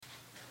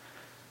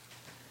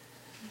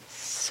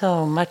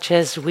So much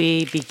as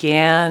we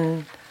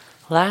began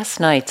last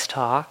night's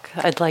talk,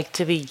 I'd like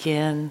to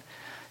begin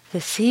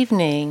this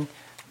evening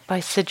by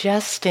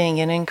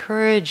suggesting and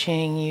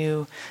encouraging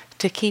you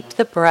to keep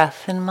the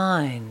breath in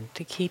mind,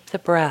 to keep the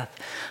breath.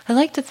 I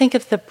like to think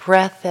of the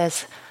breath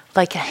as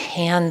like a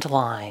hand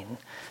line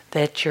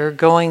that you're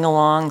going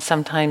along,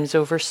 sometimes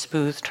over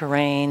smooth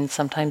terrain,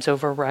 sometimes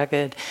over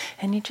rugged,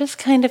 and you just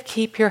kind of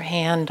keep your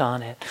hand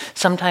on it.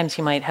 Sometimes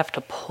you might have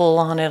to pull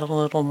on it a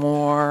little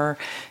more,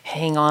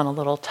 hang on a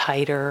little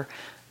tighter,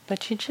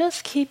 but you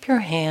just keep your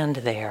hand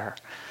there.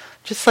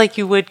 Just like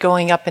you would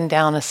going up and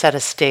down a set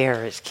of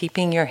stairs,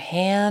 keeping your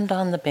hand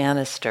on the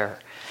banister.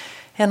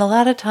 And a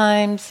lot of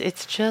times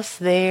it's just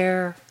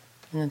there,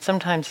 and then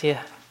sometimes you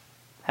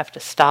have to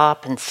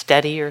stop and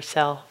steady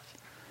yourself.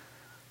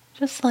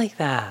 Just like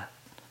that.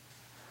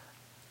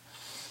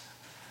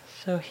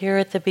 So here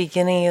at the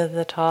beginning of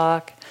the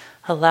talk,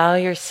 allow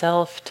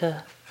yourself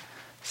to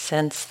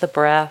sense the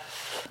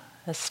breath,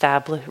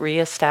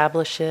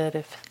 reestablish it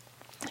if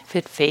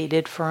it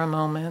faded for a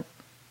moment.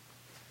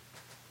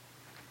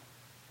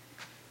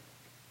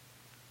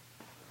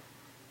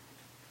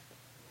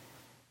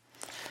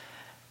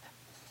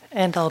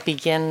 And I'll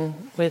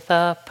begin with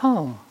a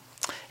poem.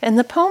 And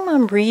the poem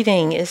I'm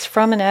reading is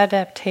from an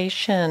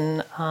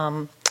adaptation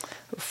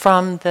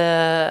from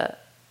the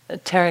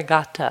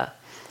Ekaggata,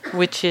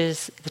 which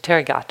is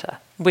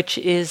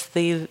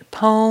the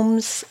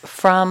poems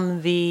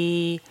from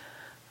the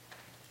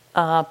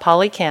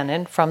Pali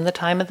Canon from the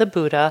time of the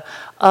Buddha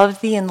of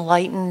the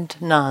enlightened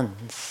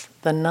nuns.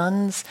 The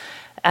nuns,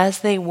 as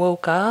they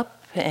woke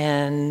up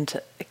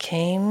and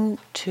came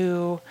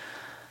to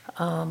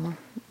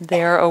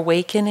their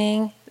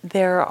awakening,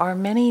 there are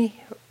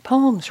many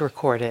poems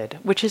recorded,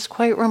 which is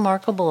quite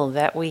remarkable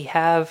that we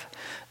have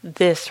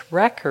this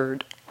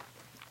record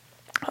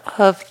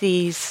of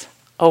these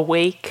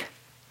awake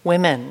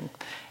women.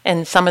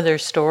 And some of their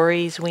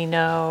stories we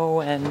know,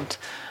 and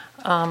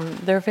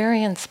they're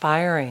very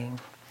inspiring.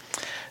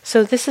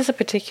 So this is a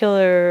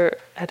particular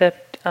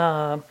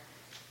adaptation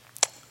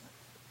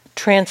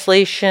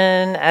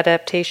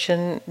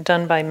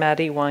done by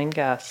Maddie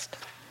Weingast.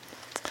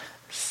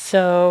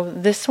 So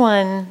this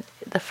one,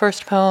 the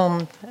first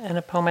poem, and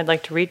a poem I'd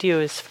like to read to you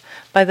is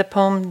by the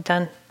poem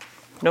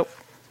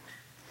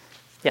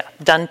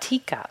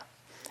Dantika.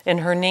 And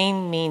her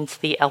name means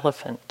the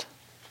elephant.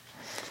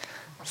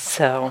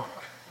 So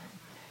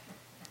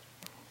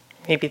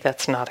maybe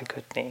that's not a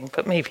good name,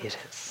 but maybe it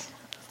is.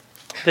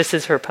 This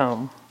is her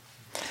poem.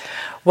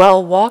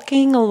 While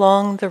walking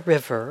along the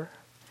river,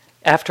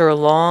 after a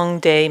long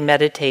day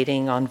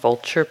meditating on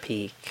Vulture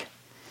Peak,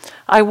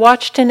 I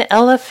watched an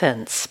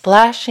elephant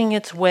splashing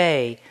its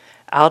way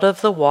out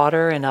of the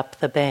water and up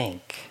the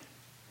bank.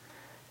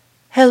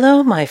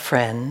 "Hello, my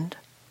friend,"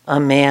 a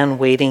man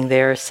waiting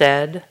there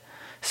said,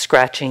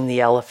 scratching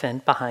the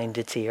elephant behind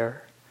its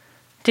ear.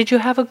 "Did you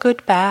have a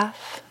good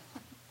bath?"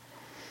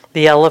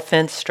 The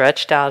elephant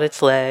stretched out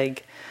its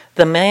leg,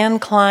 the man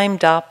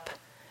climbed up,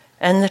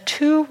 and the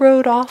two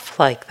rode off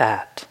like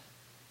that,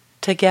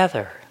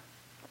 together.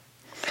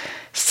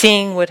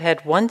 Seeing what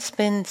had once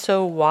been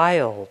so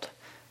wild,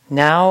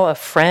 now a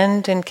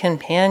friend and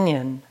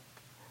companion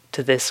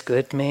to this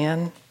good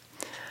man,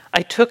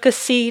 I took a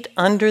seat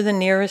under the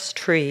nearest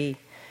tree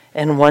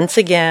and once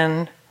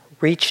again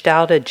reached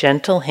out a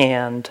gentle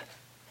hand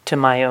to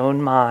my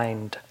own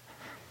mind.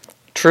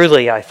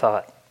 Truly, I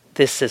thought,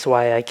 this is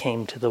why I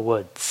came to the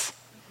woods.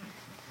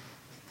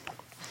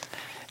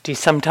 Do you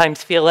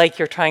sometimes feel like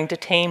you're trying to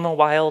tame a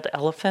wild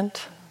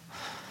elephant?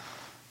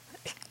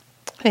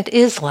 It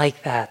is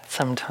like that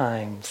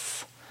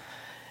sometimes.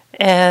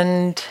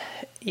 And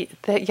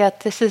yet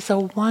this is a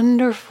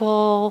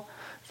wonderful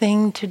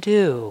thing to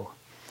do.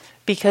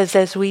 Because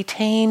as we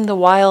tame the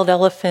wild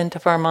elephant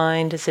of our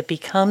mind, as it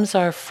becomes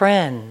our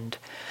friend,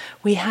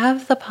 we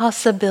have the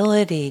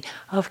possibility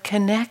of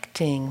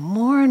connecting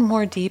more and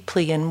more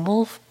deeply and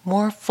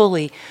more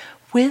fully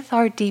with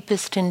our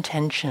deepest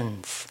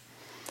intentions.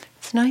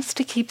 It's nice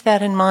to keep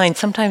that in mind.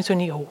 Sometimes when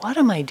you go, what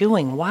am I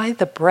doing? Why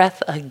the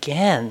breath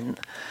again?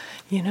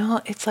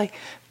 It's like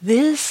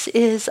this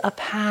is a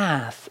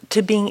path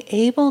to being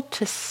able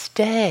to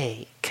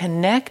stay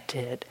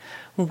connected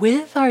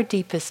with our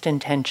deepest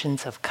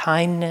intentions of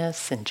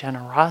kindness and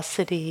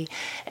generosity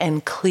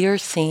and clear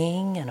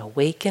seeing and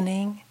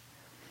awakening.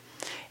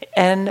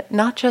 And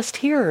not just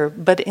here,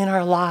 but in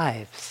our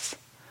lives.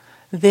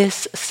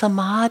 This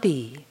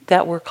samadhi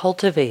that we're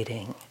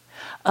cultivating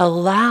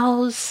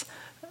allows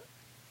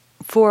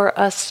for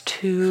us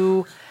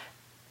to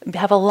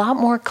have a lot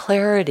more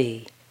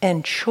clarity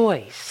and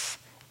choice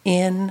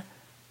in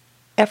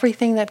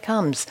everything that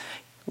comes.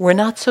 We're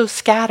not so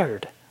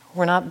scattered.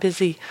 We're not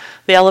busy.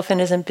 The elephant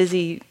isn't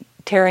busy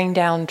tearing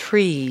down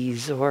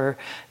trees or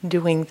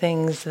doing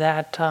things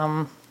that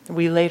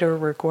we later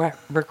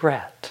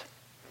regret.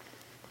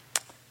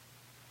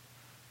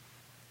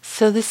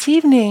 So this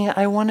evening,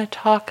 I want to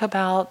talk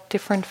about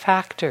different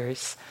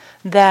factors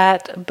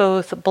that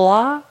both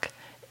block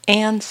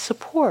and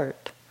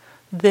support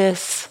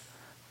this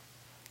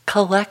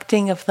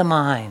collecting of the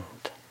mind.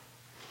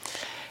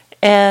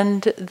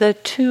 And the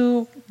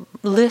two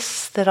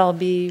lists that I'll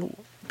be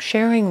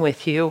sharing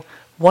with you,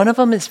 one of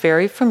them is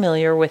very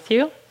familiar with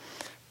you,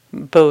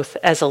 both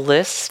as a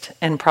list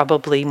and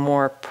probably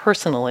more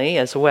personally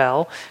as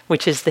well,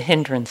 which is the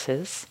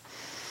hindrances.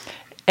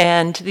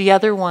 And the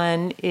other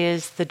one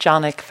is the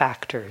Jhanic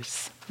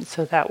factors.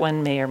 So that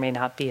one may or may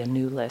not be a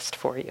new list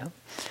for you.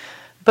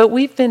 But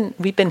we've been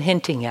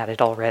hinting at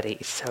it already,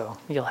 so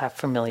you'll have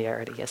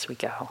familiarity as we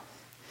go.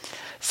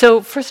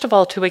 So first of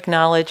all, to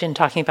acknowledge in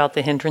talking about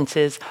the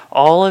hindrances,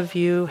 all of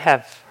you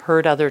have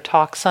heard other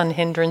talks on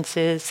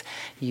hindrances.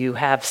 You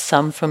have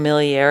some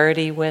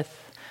familiarity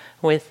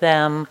with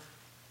them,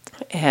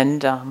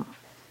 and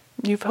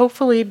you've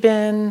hopefully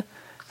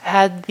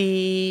had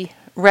the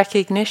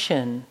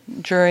recognition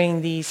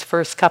during these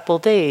first couple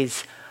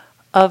days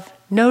of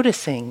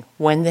noticing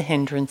when the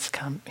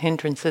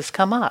hindrances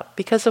come up,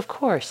 because of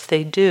course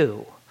they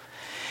do.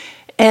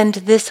 And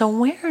this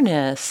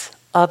awareness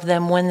of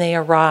them when they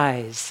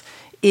arise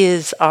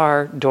is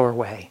our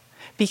doorway,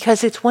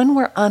 because it's when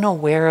we're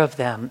unaware of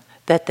them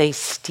that they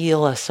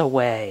steal us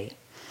away.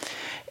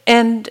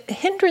 And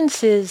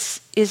hindrances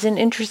is an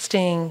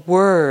interesting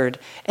word,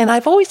 and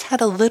I've always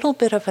had a little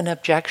bit of an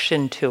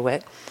objection to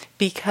it,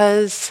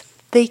 because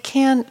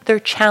they're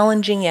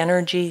challenging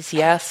energies,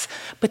 yes,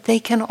 but they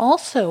can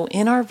also,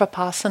 in our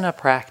Vipassana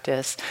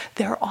practice,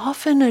 they're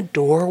often a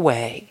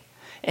doorway,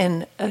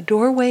 and a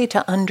doorway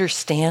to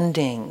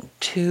understanding,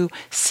 to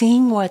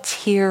seeing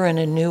what's here in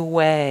a new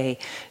way,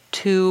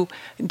 to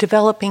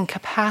developing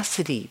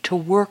capacity to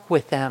work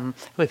with them,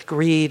 with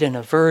greed and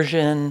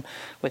aversion,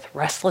 with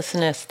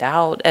restlessness,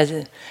 doubt,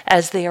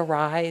 as they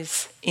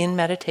arise in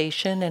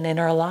meditation and in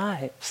our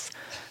lives.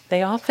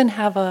 They often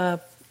have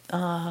a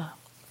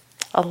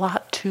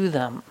lot to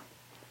them.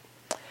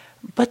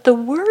 But the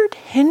word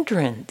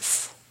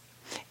hindrance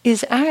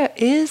is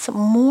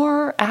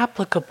more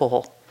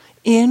applicable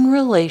in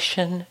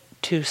relation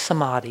to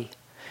samadhi,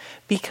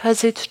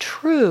 because it's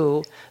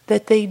true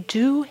that they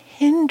do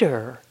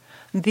hinder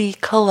the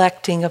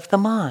collecting of the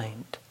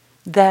mind.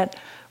 That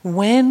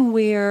when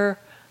we're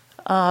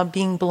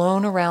being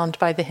blown around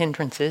by the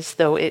hindrances,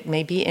 though it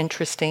may be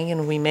interesting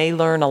and we may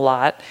learn a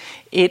lot,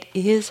 it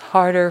is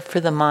harder for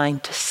the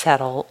mind to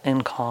settle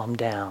and calm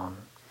down.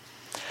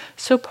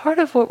 So part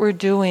of what we're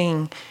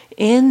doing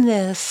in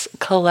this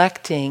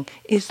collecting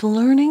is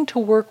learning to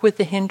work with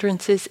the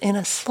hindrances in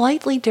a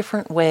slightly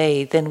different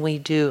way than we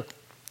do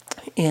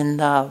in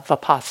the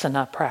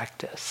Vipassana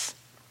practice.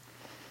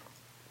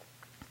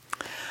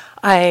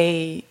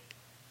 I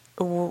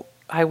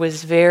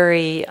was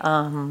very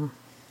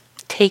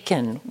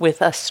taken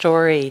with a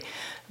story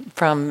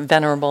from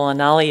Venerable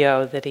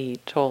Analayo that he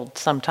told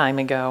some time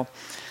ago,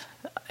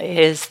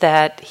 is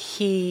that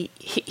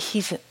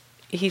he's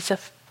a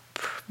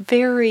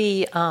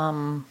very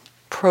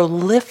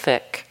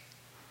prolific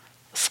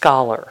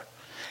scholar,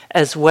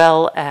 as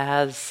well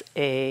as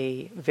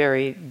a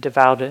very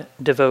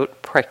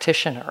devout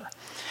practitioner.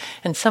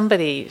 And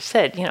somebody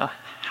said,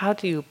 how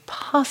do you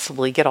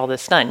possibly get all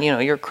this done?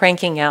 You're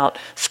cranking out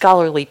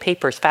scholarly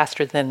papers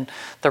faster than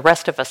the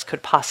rest of us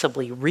could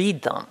possibly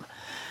read them.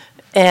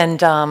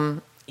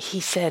 And he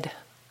said,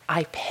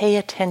 I pay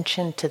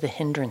attention to the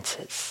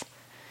hindrances.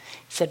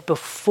 He said,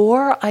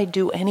 before I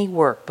do any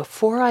work,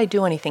 before I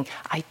do anything,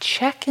 I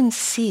check and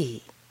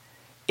see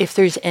if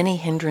there's any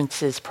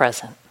hindrances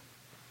present.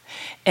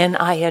 And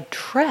I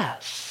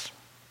address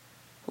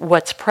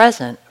what's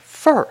present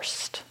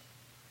first.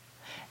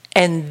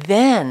 And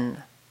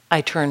then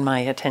I turn my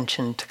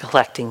attention to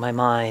collecting my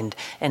mind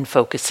and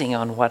focusing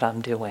on what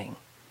I'm doing.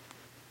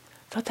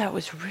 I thought that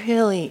was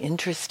really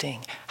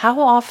interesting. How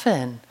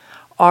often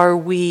are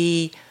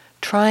we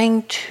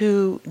trying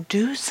to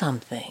do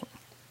something,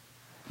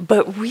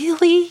 but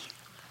really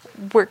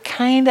we're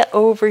kind of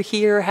over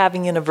here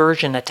having an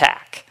aversion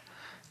attack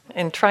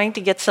and trying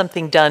to get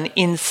something done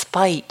in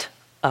spite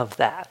of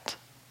that?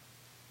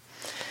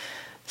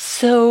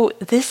 So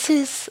this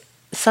is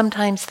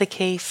sometimes the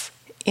case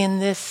in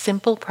this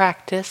simple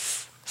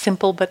practice,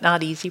 simple but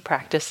not easy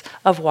practice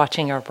of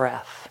watching our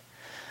breath,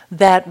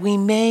 that we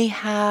may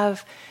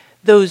have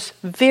those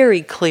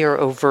very clear,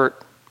 overt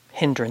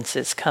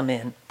hindrances come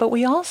in, but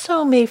we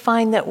also may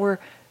find that we're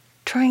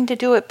trying to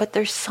do it, but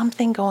there's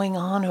something going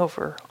on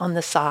over on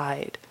the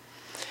side.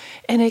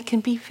 And it can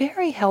be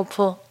very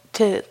helpful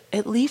to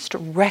at least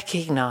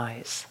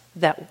recognize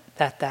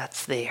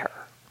that's there.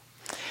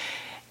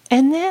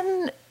 And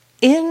then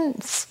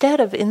instead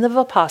of in the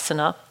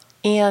Vipassana,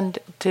 and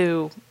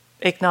to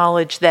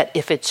acknowledge that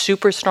if it's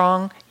super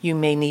strong, you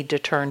may need to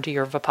turn to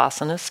your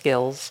Vipassana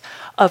skills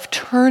of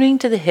turning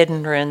to the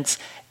hindrance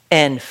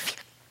and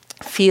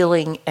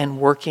feeling and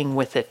working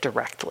with it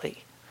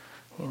directly.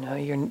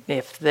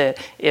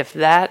 If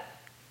that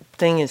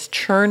thing is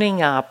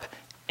churning up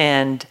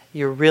and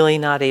you're really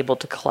not able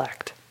to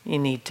collect, you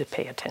need to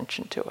pay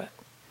attention to it.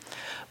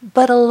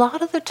 But a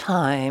lot of the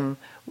time,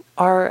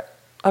 our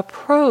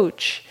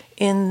approach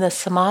in the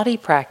Samadhi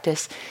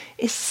practice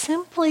is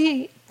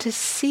simply to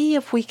see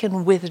if we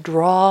can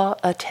withdraw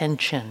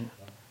attention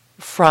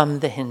from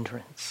the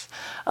hindrance.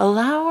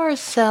 Allow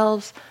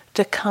ourselves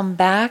to come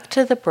back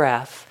to the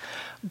breath,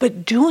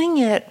 but doing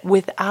it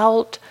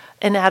without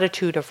an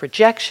attitude of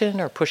rejection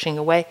or pushing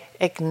away.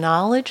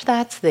 Acknowledge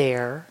that's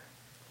there,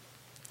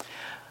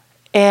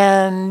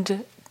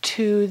 and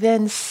to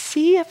then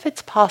see if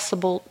it's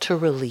possible to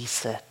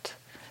release it,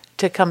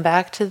 to come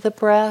back to the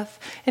breath.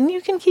 And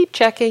you can keep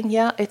checking,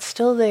 yeah, it's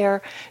still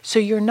there. So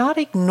you're not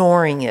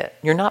ignoring it.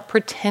 You're not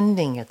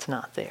pretending it's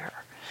not there.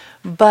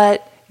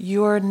 But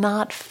you're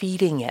not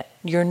feeding it.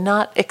 You're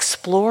not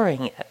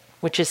exploring it,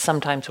 which is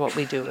sometimes what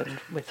we do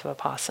with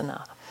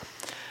Vipassana.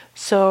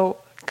 So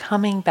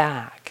coming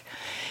back.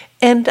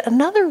 And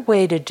another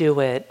way to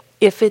do it,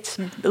 if it's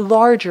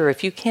larger,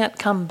 if you can't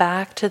come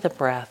back to the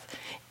breath,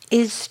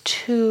 is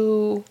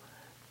to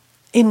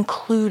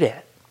include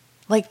it.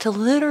 Like to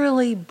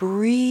literally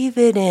breathe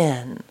it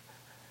in.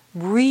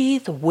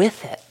 Breathe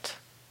with it.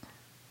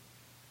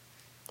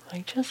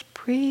 Like just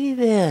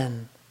breathe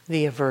in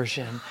the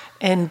aversion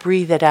and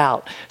breathe it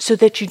out so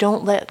that you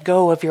don't let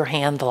go of your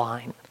hand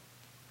line.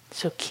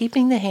 So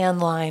keeping the hand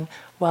line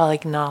while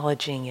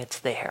acknowledging it's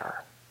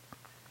there.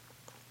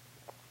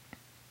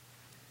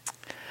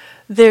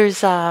 There's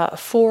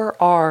 4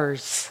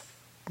 R's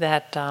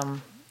that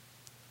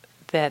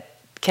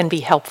can be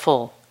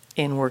helpful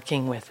in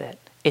working with it.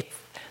 It's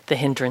the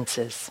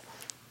hindrances.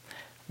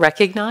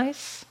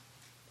 Recognize,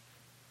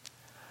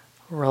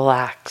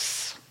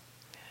 relax.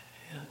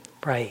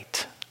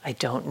 Right, I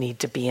don't need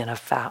to be in a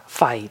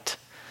fight.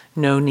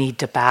 No need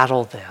to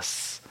battle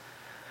this.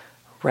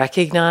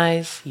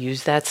 Recognize,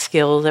 use that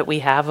skill that we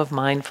have of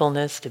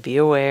mindfulness to be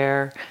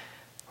aware.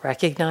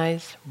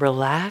 Recognize,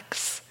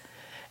 relax,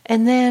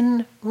 and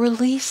then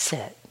release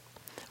it.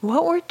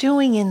 What we're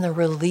doing in the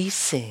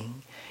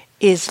releasing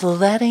is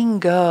letting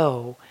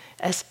go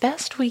as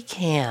best we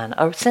can,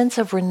 a sense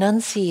of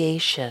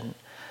renunciation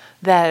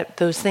that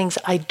those things,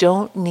 I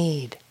don't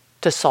need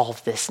to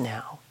solve this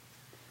now.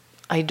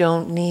 I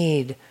don't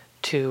need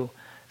to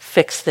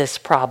fix this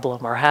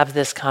problem or have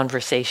this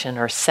conversation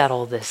or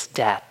settle this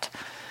debt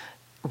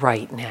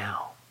right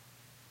now.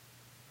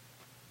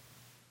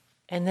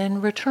 And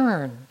then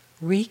return,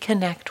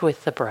 reconnect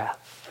with the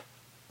breath.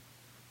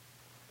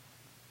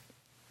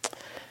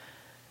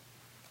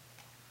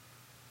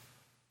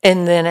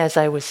 And then, as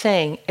I was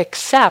saying,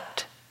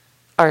 accept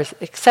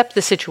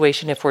the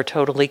situation if we're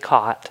totally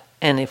caught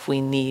and if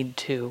we need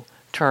to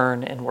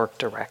turn and work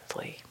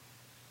directly.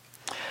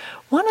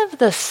 One of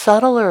the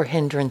subtler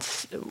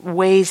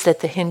ways that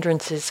the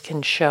hindrances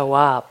can show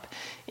up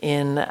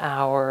in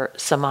our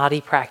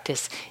samadhi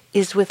practice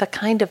is with a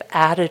kind of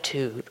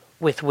attitude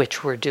with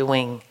which we're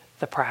doing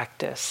the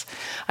practice.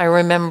 I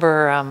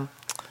remember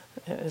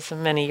it was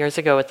many years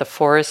ago at the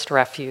forest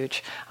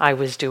refuge, I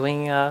was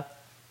doing a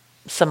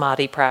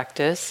samadhi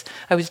practice.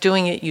 I was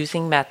doing it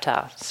using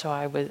metta, so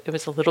it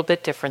was a little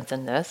bit different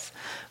than this,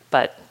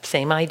 but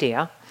same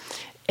idea.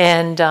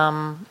 And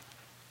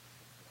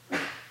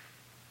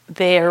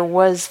there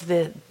was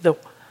the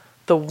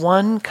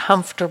one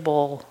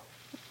comfortable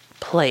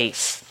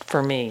place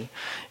for me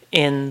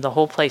in the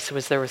whole place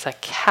there was a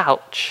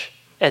couch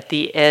at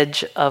the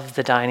edge of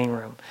the dining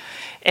room.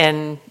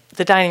 And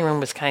the dining room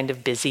was kind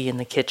of busy in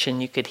the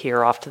kitchen. You could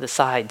hear off to the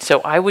side.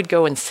 So I would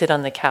go and sit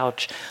on the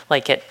couch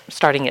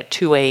starting at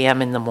 2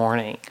 a.m. in the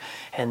morning.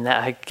 And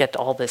I'd get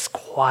all this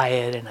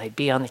quiet and I'd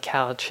be on the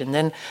couch. And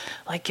then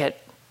at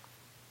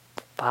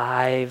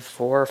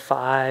 4 or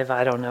 5,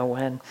 I don't know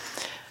when,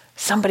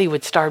 somebody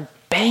would start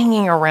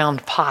banging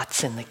around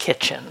pots in the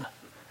kitchen.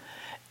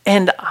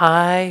 And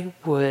I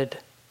would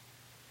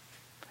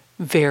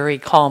very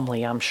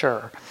calmly, I'm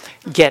sure,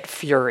 get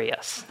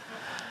furious.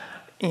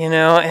 And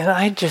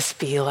I'd just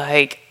be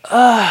like,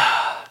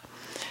 ugh.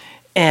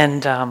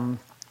 And, and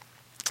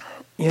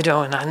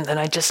then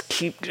I just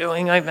keep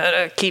doing my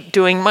metta.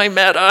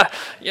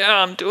 Yeah,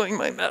 I'm doing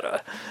my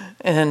metta.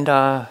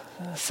 And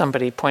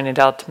somebody pointed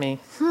out to me,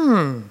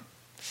 I'm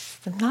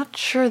not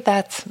sure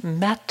that's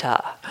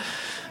metta.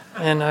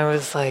 And I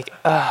was like,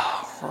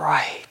 oh,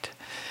 right.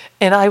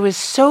 And I was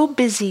so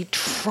busy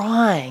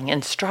trying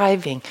and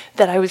striving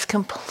that I was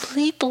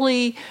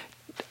completely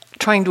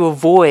trying to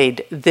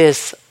avoid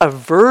this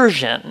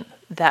aversion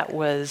that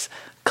was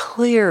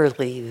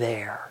clearly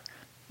there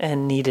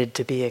and needed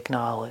to be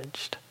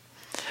acknowledged.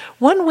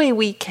 One way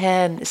we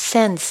can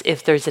sense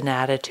if there's an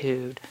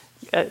attitude,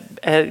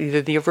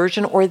 either the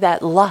aversion or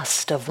that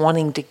lust of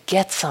wanting to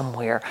get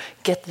somewhere,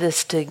 get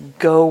this to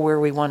go where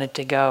we want it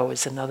to go,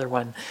 is another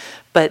one.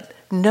 But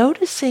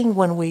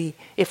noticing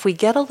if we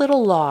get a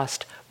little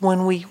lost,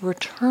 when we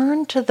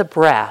return to the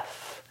breath,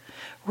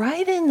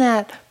 right in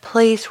that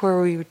place where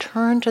we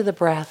return to the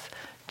breath,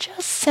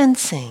 just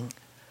sensing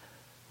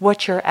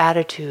what your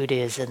attitude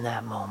is in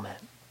that moment.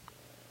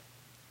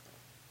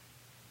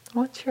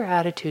 What's your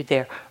attitude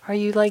there? Are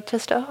you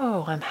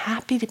I'm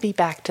happy to be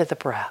back to the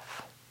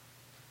breath.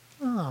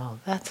 Oh,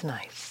 that's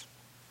nice.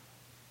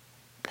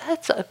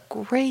 That's a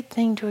great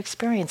thing to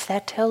experience.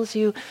 That tells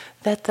you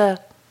that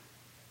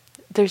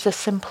there's a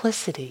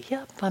simplicity.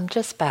 Yep, I'm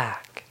just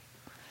back.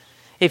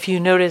 If you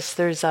notice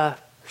there's a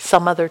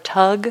some other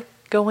tug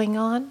going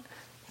on,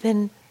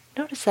 then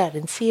notice that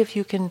and see if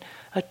you can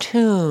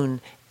attune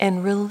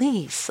and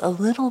release a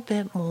little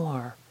bit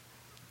more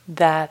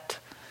that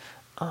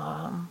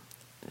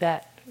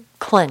that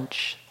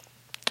clench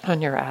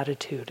on your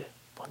attitude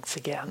once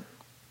again.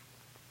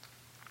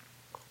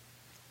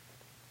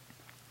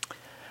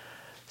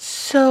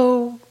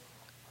 So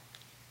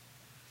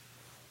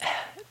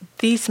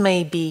these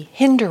may be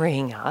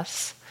hindering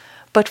us,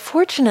 but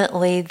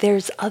fortunately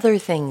there's other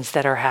things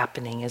that are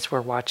happening as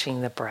we're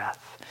watching the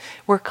breath.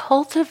 We're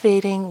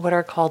cultivating what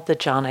are called the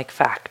Jhanic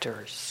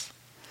factors.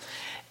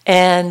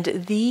 And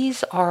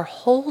these are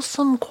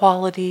wholesome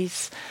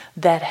qualities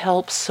that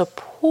help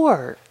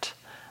support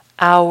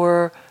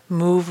our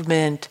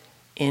movement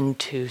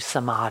into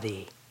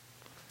Samadhi.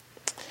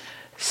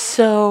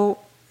 So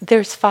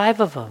there's 5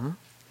 of them,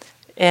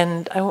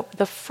 and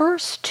the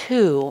first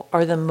 2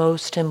 are the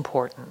most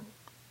important.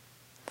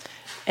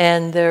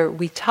 And they're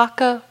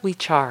vitakka,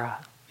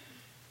 vicara.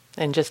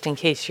 And just in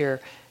case you're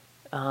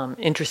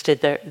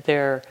interested,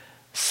 they're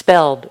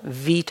spelled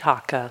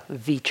vitakka,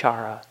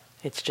 vicara.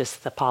 It's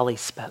just the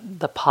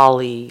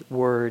Pali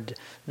word.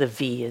 The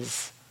V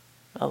is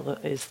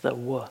the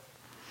W.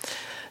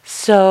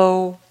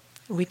 So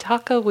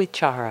vitakka,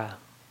 vicara.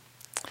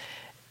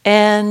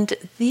 And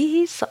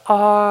these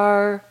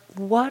are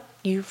what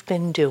you've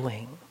been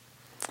doing.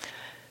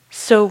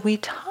 So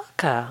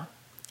vitakka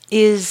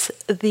is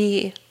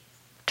the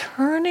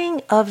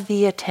turning of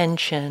the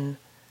attention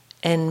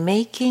and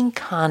making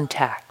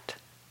contact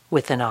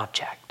with an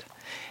object.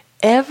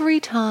 Every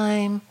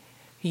time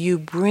you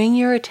bring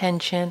your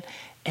attention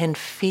and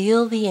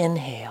feel the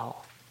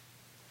inhale,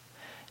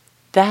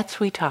 that's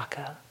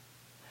vitakka.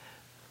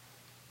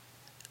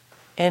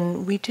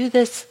 And we do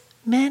this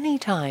many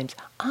times.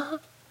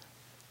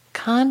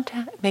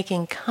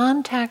 Making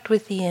contact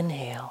with the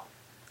inhale.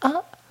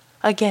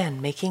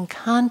 Again, making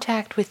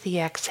contact with the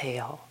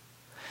exhale.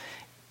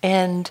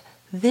 And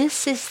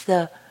this is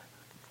the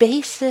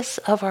basis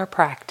of our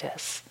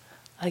practice.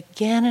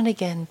 Again and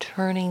again,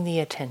 turning the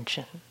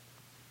attention.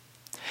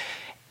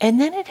 And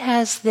then it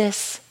has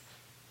this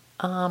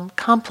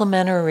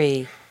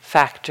complementary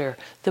factor,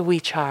 the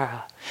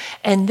vicara.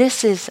 And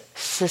this is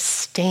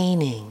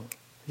sustaining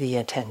the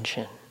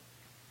attention.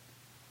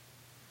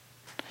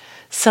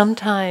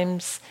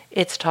 Sometimes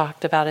it's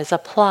talked about as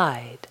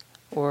applied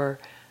or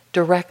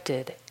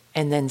directed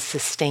and then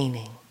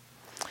sustaining.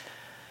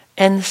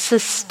 And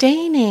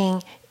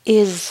sustaining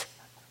is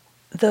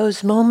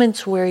those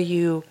moments where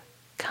you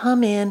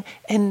come in,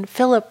 and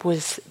Philip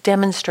was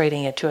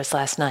demonstrating it to us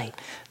last night,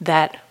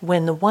 that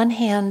when the one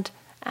hand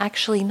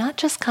actually not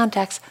just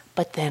contacts,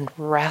 but then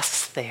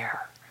rests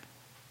there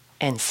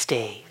and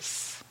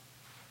stays.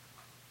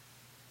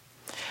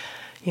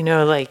 You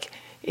know, like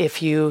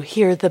if you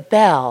hear the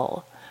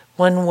bell,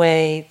 one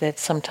way that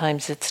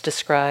sometimes it's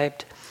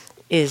described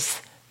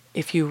is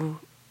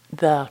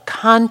the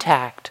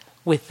contact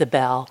with the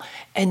bell,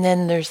 and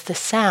then there's the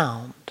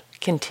sound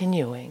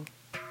continuing.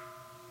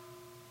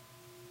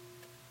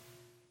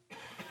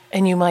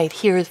 And you might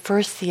hear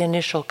first the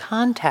initial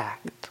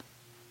contact,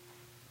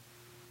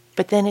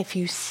 but then if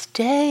you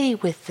stay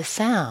with the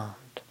sound,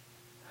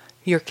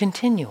 you're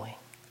continuing.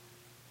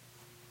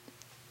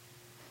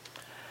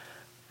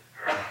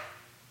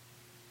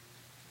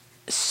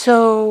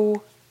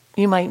 So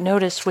you might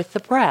notice with the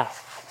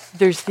breath,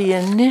 there's the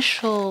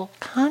initial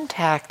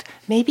contact,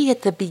 maybe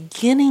at the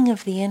beginning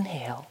of the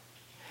inhale.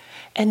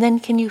 And then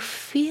can you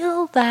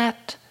feel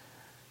that,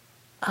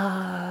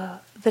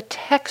 the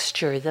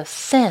texture, the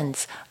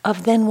sense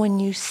of then when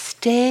you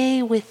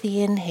stay with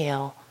the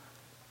inhale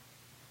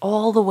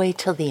all the way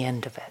till the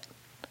end of it.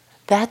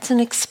 That's an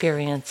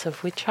experience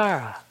of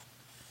vicara.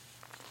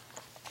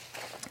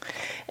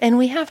 And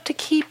we have to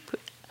keep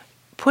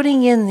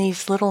putting in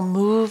these little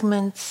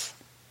movements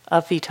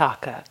of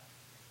vitakka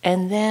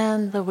and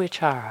then the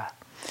vicara.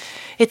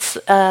 It's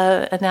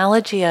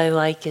analogy I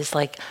like is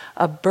like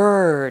a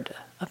bird,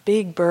 a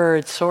big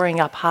bird soaring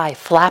up high,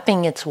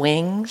 flapping its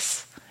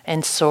wings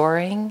and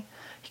soaring.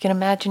 You can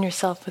imagine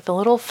yourself with a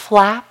little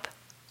flap,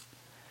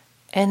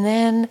 and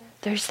then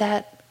there's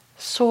that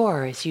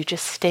soar as you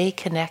just stay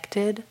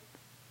connected.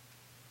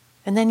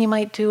 And then you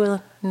might do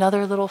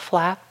another little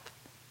flap,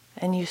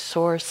 and you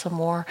soar some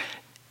more.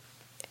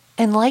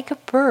 And like a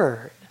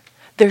bird,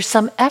 there's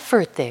some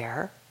effort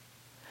there,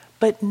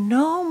 but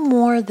no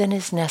more than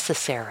is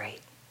necessary.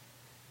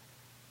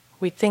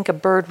 We'd think a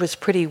bird was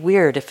pretty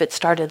weird if it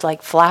started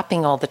like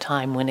flapping all the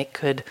time when it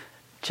could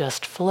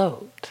just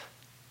float.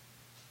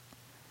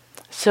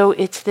 So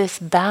it's this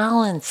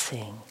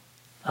balancing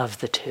of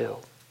the two,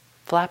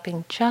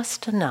 flapping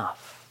just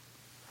enough,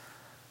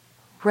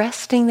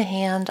 resting the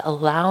hand,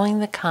 allowing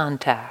the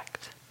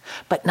contact,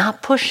 but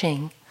not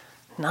pushing,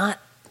 not,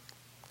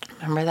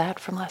 remember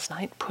that from last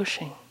night,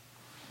 pushing.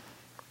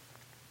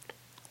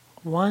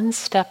 One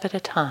step at a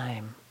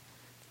time,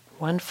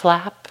 one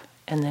flap,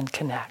 and then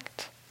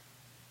connect.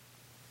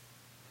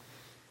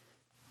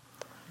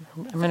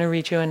 I'm going to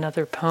read you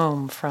another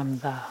poem from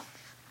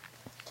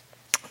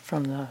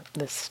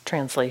this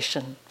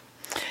translation.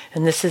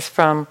 And this is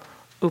from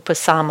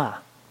Upasama,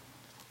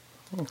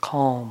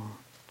 calm.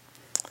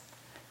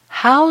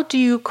 How do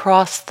you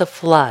cross the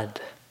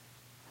flood?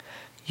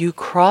 You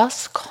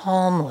cross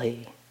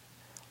calmly,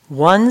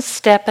 one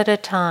step at a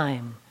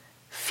time,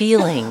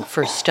 feeling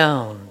for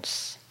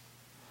stones.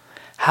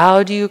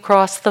 How do you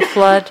cross the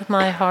flood,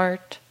 my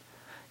heart?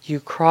 You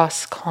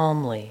cross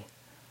calmly,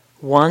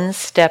 one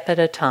step at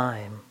a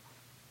time,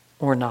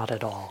 or not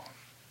at all.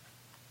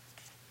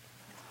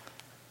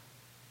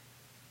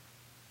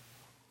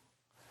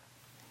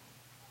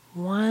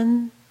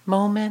 One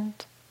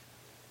moment,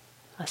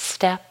 a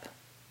step.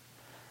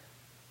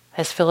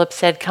 As Philip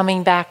said,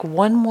 coming back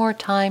one more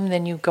time,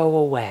 then you go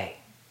away.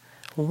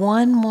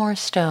 One more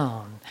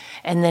stone,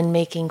 and then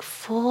making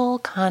full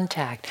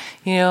contact.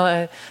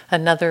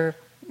 Another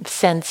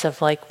sense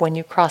of like when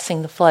you're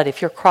crossing the flood,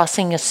 if you're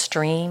crossing a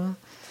stream,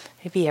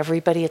 maybe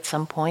everybody at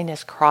some point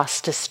has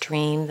crossed a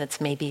stream that's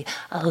maybe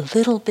a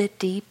little bit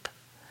deep,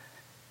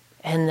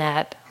 and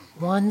that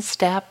one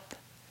step,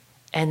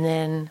 and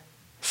then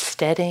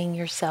steadying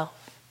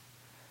yourself,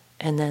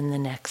 and then the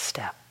next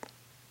step.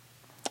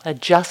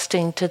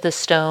 Adjusting to the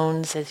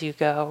stones as you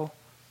go,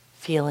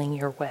 feeling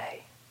your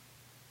way.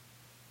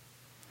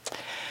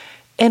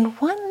 And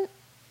one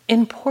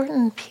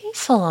important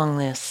piece along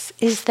this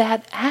is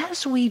that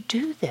as we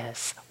do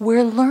this,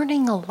 we're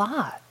learning a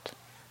lot.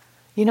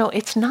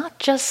 It's not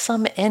just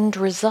some end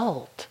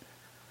result.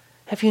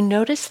 Have you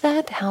noticed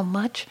that? How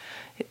much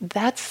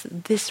that's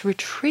this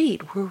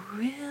retreat, we're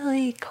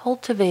really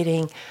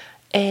cultivating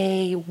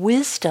a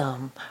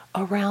wisdom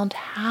around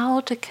how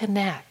to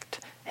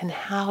connect and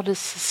how to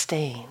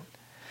sustain.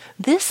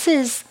 This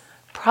is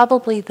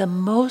probably the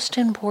most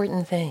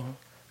important thing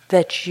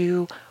that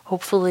you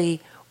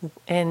hopefully,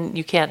 and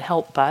you can't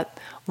help but,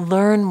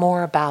 learn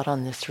more about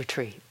on this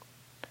retreat.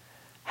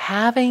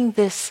 Having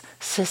this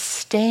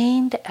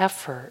sustained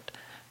effort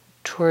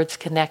towards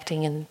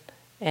connecting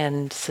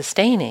and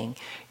sustaining,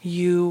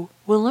 you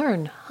will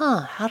learn,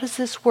 how does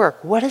this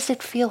work? What does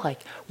it feel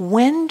like?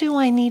 When do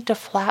I need to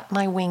flap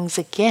my wings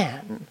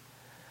again?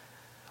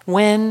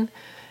 When,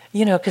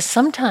 because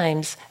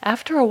sometimes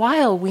after a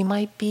while we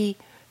might be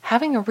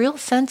having a real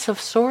sense of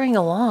soaring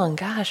along.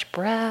 Gosh,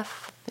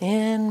 breath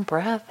in,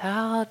 breath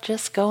out,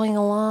 just going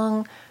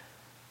along.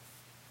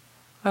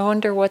 I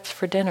wonder what's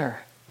for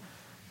dinner.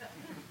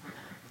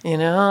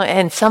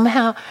 And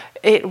somehow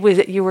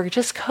you were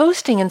just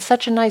coasting in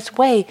such a nice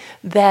way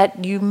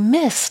that you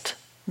missed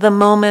the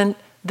moment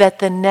that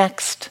the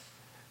next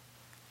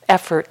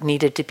effort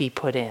needed to be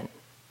put in.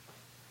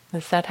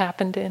 Has that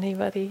happened to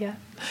anybody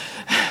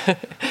yet?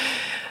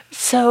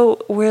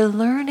 So we're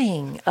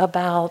learning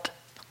about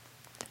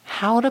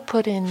how to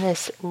put in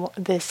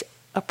this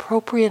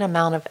appropriate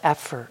amount of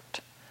effort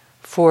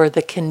for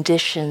the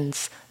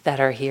conditions that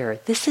are here.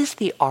 This is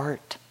the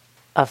art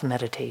of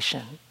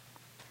meditation.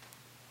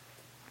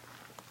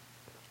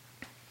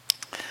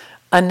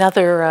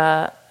 Another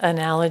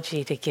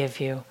analogy to give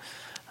you,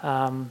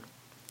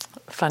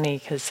 funny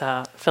because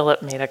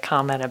Philip made a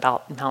comment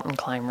about mountain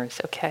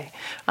climbers. Okay,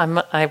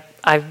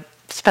 I've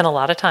spent a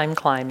lot of time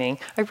climbing.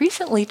 I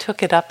recently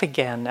took it up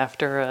again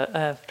after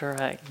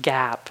a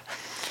gap,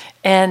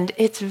 and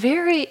it's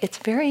very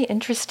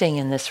interesting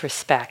in this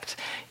respect.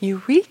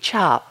 You reach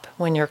up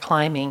when you're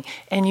climbing,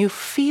 and you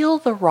feel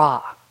the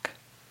rock,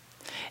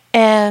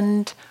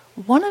 and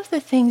one of the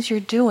things you're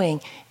doing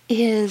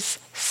is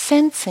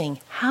sensing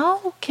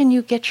how can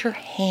you get your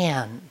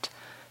hand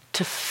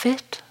to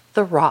fit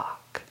the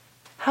rock?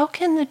 How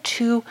can the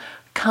two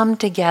come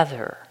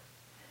together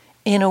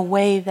in a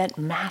way that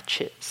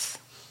matches,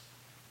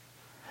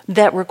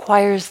 that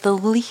requires the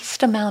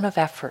least amount of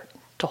effort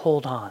to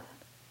hold on?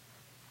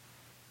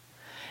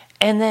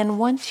 And then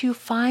once you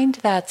find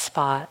that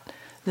spot,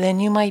 then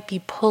you might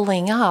be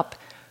pulling up,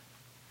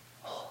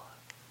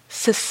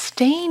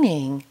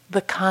 sustaining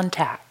the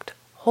contact,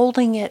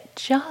 holding it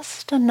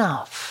just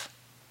enough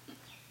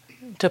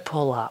to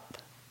pull up.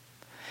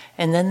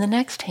 And then the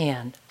next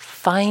hand,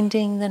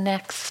 finding the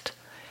next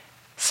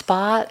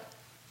spot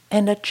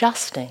and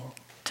adjusting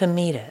to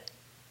meet it.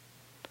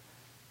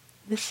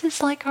 This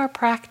is like our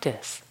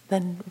practice.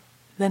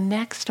 The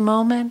next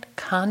moment,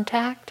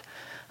 contact,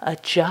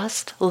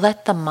 adjust,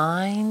 let the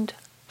mind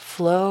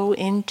flow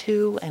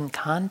into and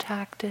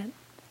contact it,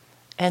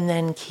 and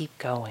then keep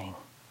going.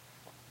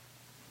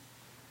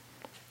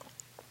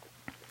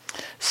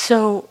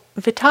 So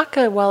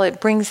vitakka, while it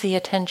brings the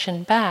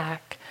attention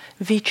back,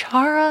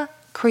 vicara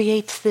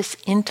creates this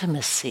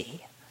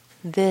intimacy,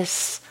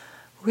 this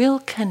real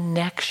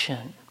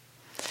connection.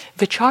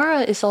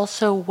 Vicara is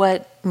also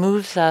what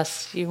moves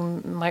us, you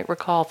might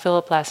recall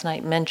Philip last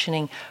night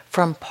mentioning,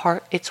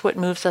 it's what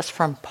moves us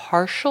from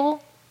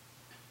partial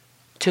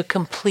to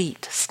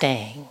complete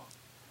staying,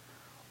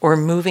 or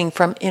moving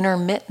from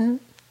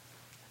intermittent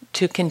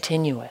to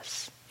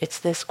continuous. It's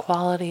this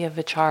quality of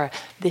vicara,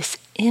 this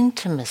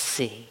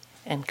intimacy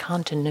and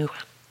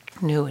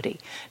continuity,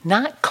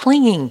 not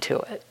clinging to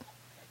it,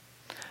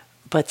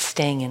 but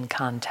staying in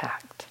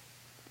contact.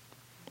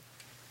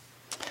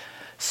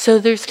 So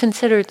there's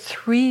considered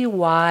 3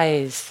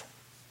 whys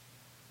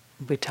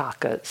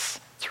vitakkas,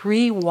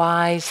 3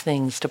 wise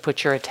things to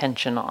put your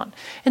attention on.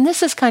 And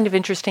this is kind of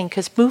interesting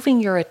because moving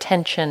your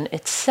attention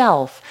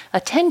itself,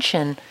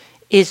 attention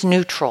is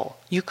neutral.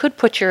 You could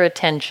put your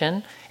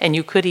attention, and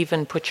you could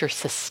even put your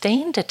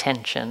sustained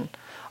attention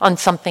on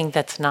something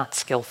that's not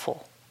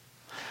skillful.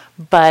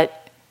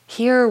 But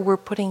here we're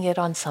putting it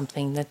on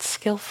something that's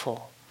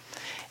skillful.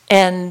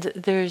 And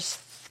there's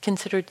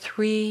considered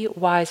 3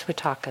 wise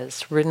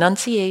vitakkas: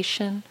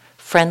 renunciation,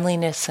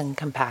 friendliness, and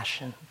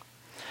compassion.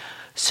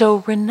 So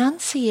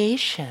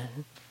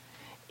renunciation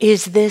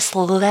is this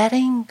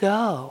letting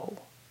go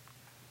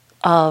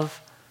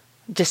of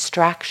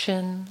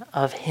distraction,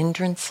 of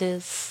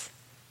hindrances.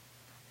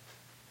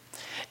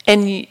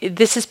 And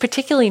this is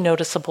particularly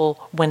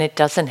noticeable when it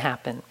doesn't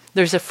happen.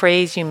 There's a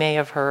phrase you may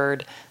have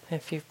heard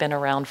if you've been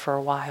around for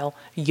a while,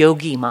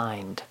 yogi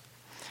mind.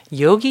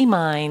 Yogi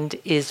mind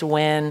is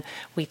when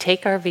we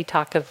take our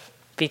vitakka,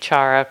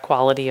 vicara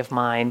quality of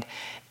mind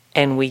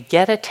and we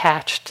get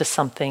attached to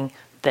something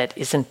that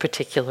isn't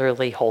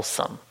particularly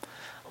wholesome.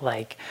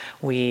 Like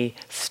we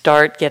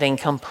start getting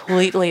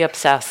completely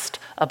obsessed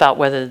about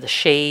whether the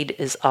shade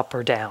is up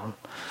or down,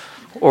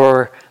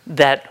 or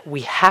that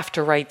we have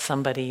to write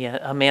somebody,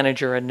 a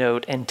manager, a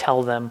note and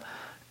tell them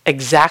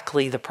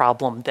exactly the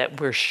problem that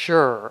we're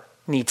sure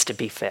needs to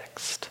be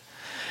fixed.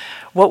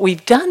 What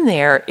we've done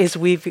there is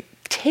we've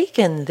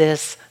taken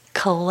this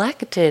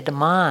collected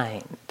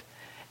mind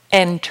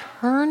and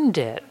turned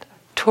it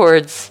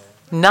towards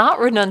not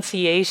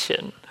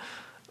renunciation,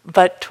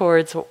 but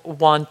towards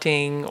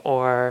wanting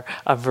or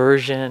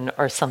aversion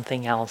or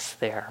something else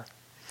there.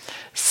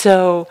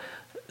 So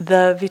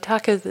the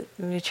vitakka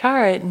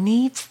vicara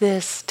needs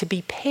this to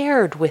be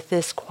paired with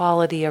this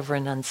quality of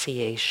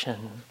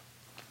renunciation.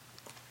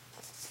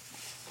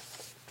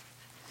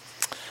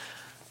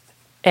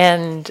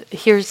 And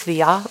here's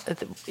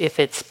if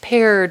it's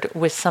paired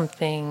with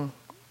something,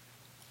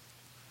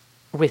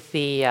 with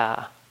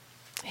the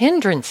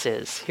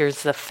hindrances,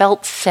 here's the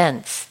felt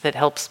sense that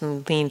helps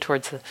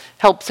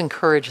helps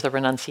encourage the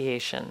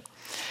renunciation.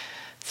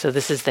 So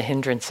this is the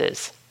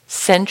hindrances.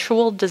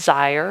 Sensual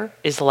desire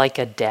is like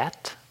a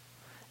debt.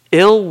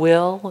 Ill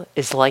will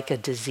is like a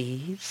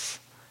disease.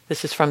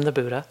 This is from the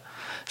Buddha.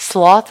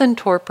 Sloth and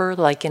torpor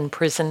like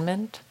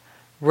imprisonment.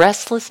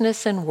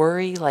 Restlessness and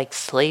worry like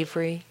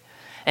slavery.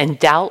 And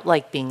doubt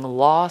like being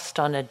lost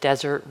on a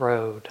desert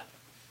road.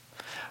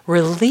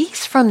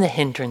 Release from the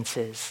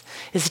hindrances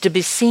is to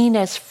be seen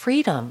as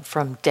freedom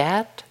from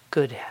debt,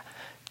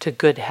 to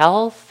good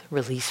health,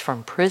 release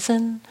from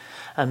prison,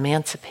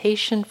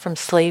 emancipation from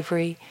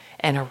slavery,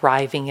 and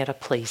arriving at a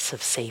place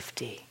of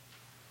safety.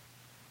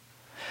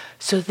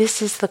 So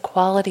this is the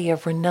quality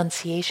of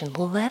renunciation,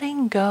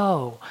 letting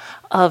go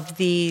of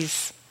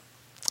these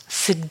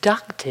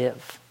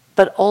seductive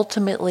but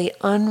ultimately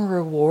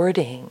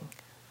unrewarding,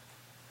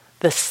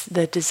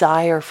 the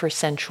desire for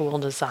sensual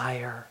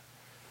desire,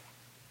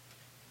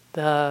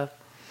 the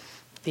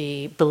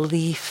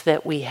belief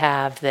that we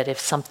have that if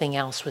something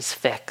else was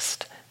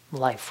fixed,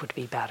 life would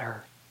be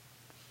better.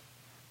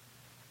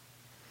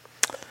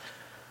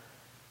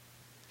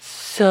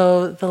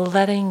 So the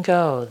letting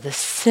go, the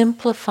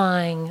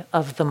simplifying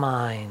of the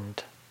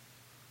mind,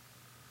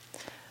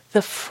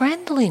 the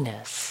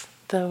friendliness,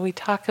 the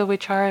vitakka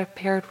vicara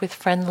paired with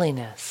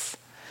friendliness.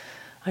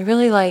 I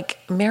really like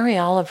Mary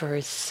Oliver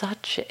is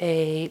such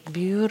a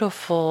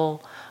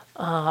beautiful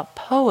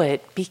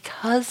poet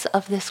because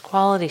of this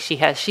quality she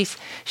has. She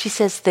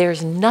says,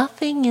 there's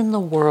nothing in the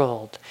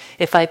world,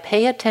 if I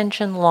pay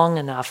attention long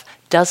enough,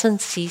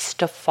 doesn't cease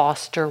to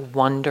foster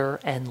wonder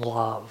and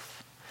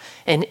love.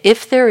 And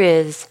if there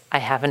is, I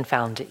haven't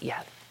found it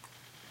yet.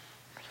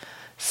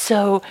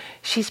 So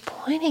she's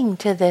pointing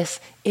to this,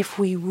 if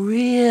we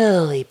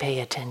really pay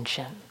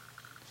attention.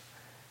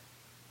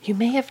 You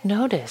may have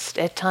noticed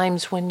at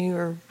times when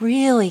you're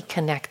really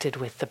connected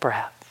with the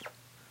breath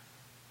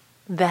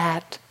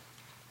that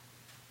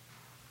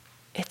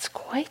it's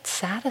quite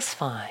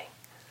satisfying.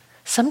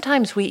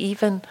 Sometimes we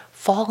even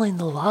fall in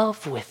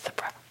love with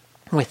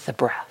the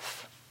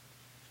breath.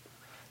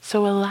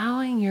 So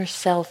allowing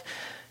yourself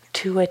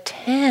to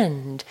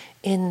attend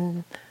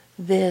in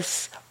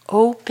this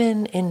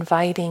open,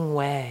 inviting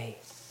way.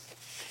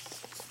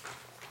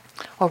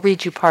 I'll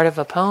read you part of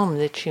a poem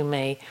that you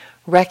may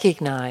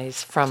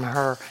recognize from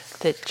her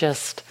that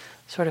just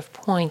sort of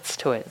points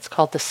to it. It's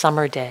called The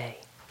Summer Day.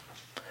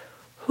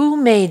 Who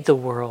made the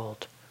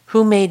world?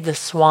 Who made the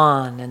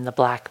swan and the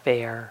black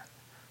bear?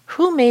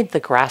 Who made the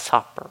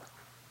grasshopper?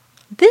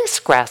 This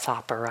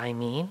grasshopper, I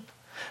mean.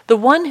 The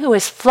one who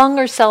has flung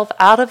herself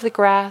out of the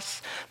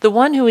grass, the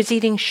one who is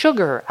eating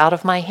sugar out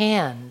of my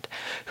hand,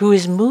 who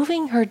is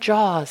moving her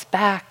jaws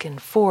back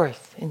and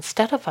forth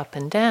instead of up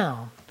and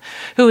down,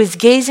 who is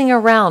gazing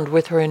around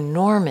with her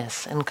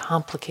enormous and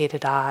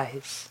complicated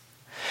eyes.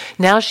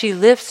 Now she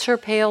lifts her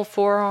pale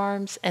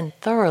forearms and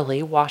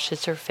thoroughly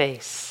washes her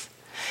face.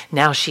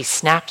 Now she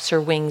snaps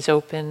her wings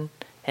open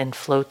and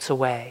floats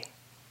away.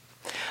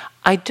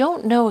 I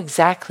don't know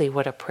exactly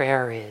what a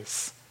prayer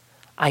is.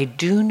 I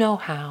do know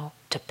how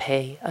to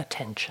pay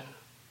attention.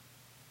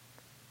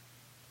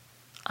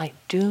 I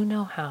do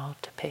know how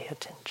to pay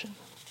attention.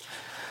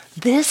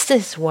 This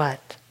is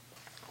what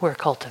we're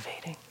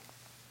cultivating.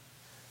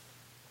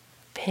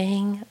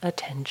 Paying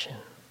attention.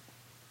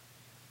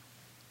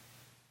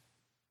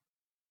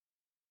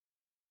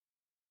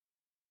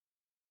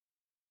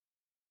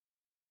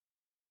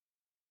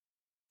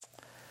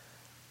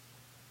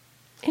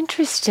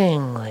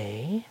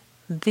 Interestingly,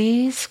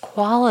 these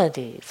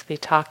qualities,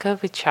 vitakka,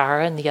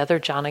 vicara, and the other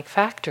jhanic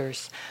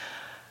factors,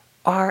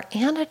 are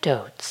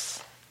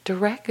antidotes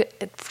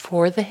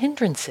for the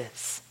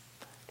hindrances.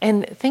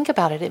 And think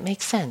about it, it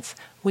makes sense.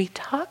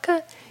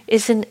 Vitakka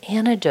is an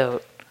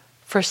antidote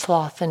for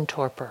sloth and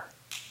torpor.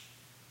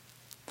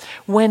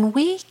 When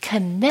we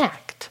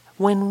connect,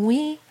 when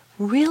we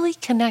really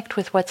connect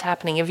with what's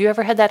happening, have you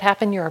ever had that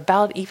happen? You're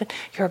about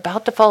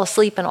to fall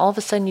asleep and all of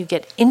a sudden you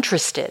get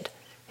interested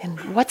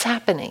in what's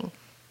happening.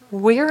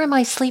 Where am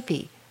I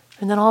sleepy?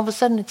 And then all of a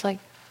sudden it's like,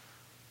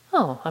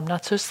 oh, I'm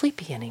not so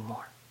sleepy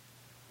anymore.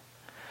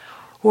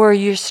 Or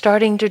you're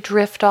starting to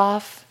drift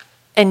off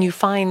and you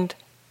find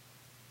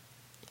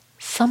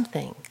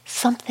something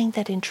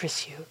that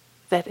interests you,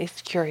 that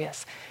is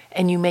curious,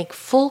 and you make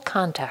full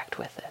contact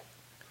with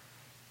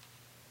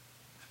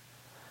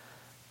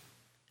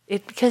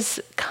it. Because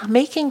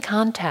making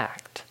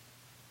contact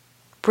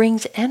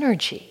brings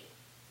energy.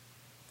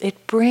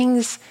 It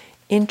brings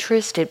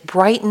interest. It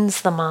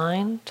brightens the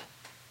mind.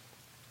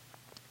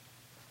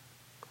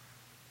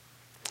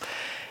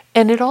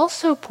 And it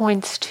also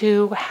points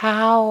to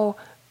how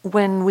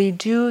when we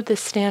do the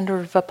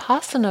standard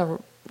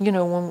Vipassana,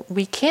 when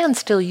we can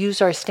still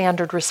use our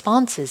standard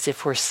responses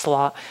if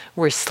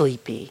we're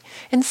sleepy.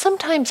 And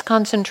sometimes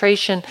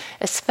concentration,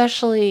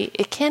 especially,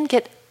 it can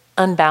get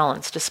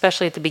unbalanced,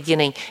 especially at the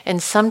beginning.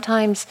 And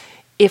sometimes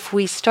if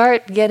we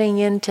start getting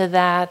into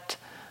that,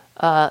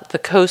 the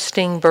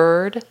coasting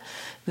bird,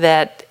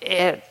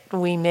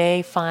 we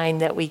may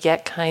find that we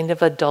get kind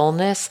of a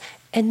dullness.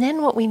 And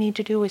then what we need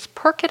to do is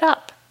perk it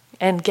up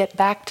and get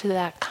back to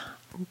that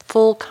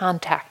full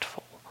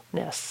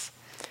contactfulness.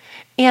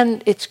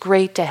 And it's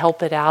great to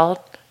help it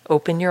out.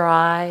 Open your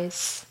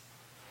eyes.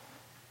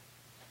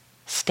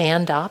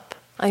 Stand up.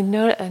 I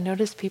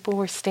noticed people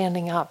were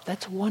standing up.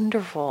 That's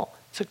wonderful.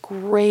 It's a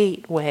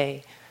great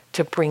way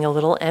to bring a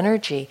little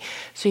energy.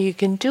 So you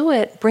can do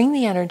it, bring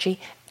the energy,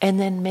 and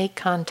then make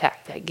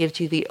contact. That gives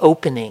you the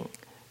opening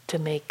to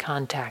make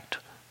contact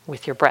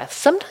with your breath.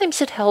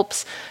 Sometimes it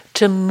helps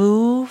to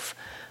move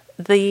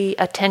the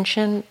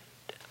attention,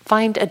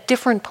 find a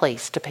different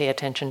place to pay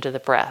attention to the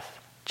breath,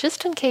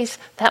 just in case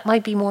that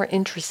might be more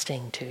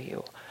interesting to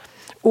you.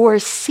 Or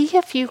see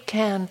if you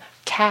can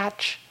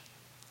catch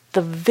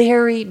the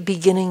very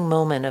beginning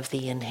moment of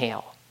the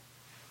inhale.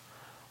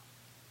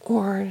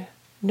 Or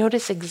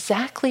notice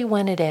exactly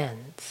when it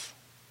ends.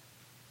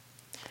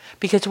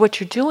 Because what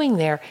you're doing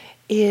there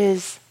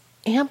is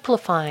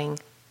amplifying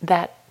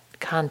that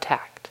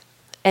contact.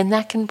 And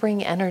that can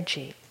bring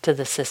energy to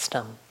the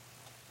system.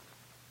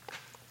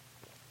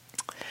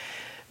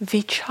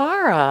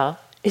 Vicara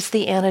is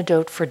the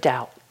antidote for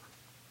doubt.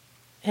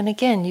 And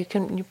again, you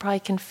probably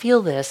can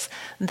feel this,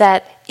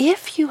 that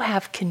if you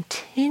have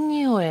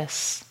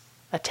continuous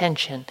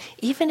attention,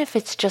 even if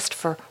it's just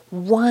for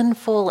one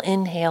full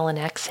inhale and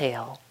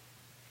exhale,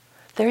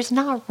 there's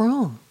not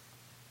room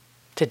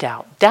to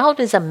doubt. Doubt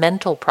is a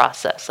mental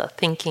process, a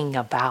thinking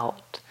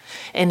about.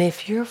 And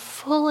if you're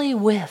fully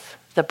with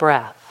the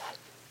breath,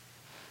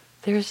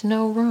 there's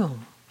no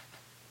room.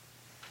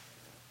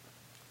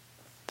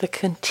 The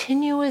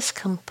continuous,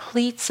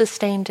 complete,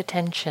 sustained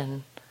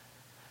attention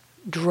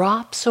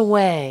drops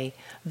away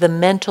the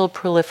mental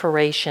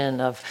proliferation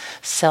of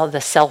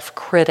the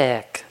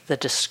self-critic, the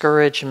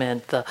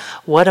discouragement, the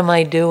what am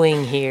I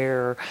doing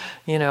here,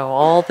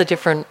 all the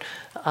different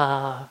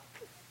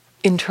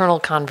internal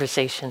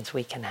conversations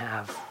we can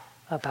have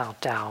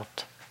about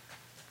doubt.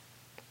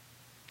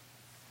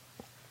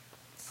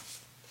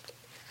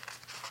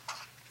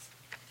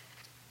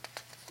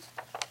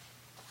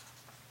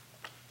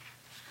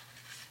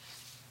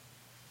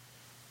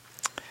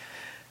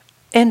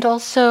 And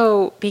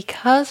also,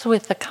 because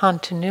with the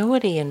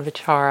continuity in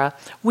vicara,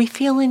 we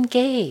feel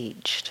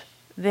engaged.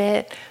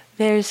 That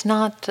there's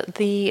not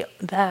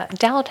that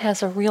doubt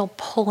has a real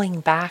pulling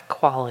back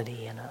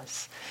quality in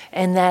us.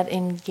 And that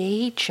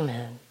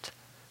engagement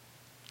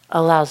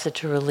allows it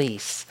to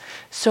release.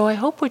 So I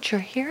hope what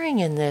you're hearing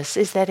in this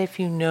is that if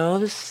you know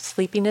the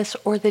sleepiness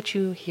or that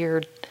you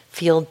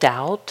feel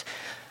doubt,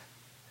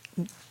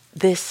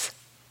 this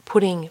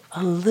putting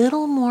a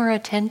little more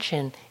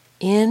attention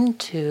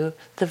into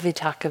the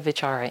vitakka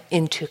vicara,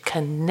 into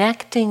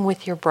connecting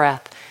with your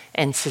breath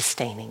and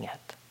sustaining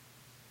it,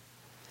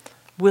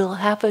 will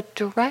have a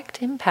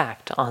direct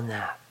impact on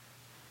that.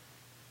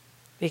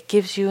 It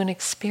gives you an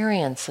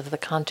experience of the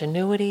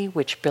continuity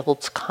which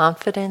builds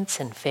confidence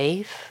and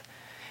faith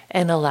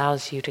and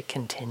allows you to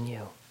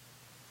continue.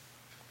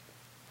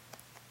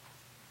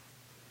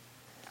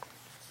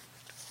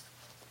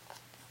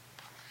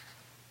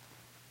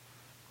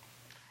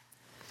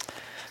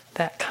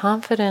 That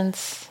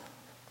confidence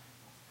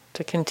to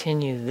to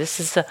continue. This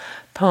is a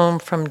poem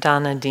from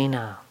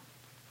Dhanadina,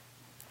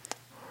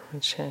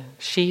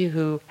 she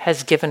who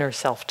has given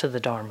herself to the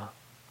Dharma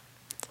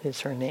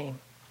is her name.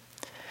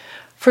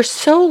 For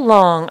so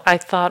long I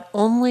thought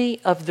only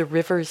of the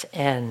river's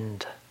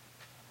end.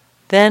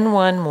 Then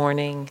one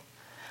morning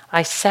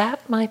I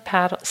set my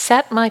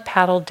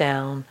paddle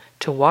down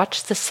to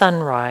watch the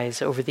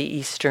sunrise over the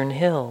eastern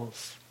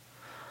hills,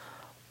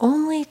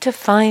 only to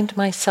find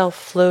myself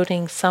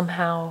floating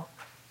somehow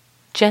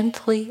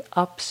gently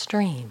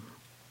upstream.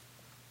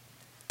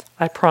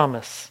 I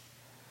promise,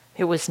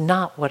 it was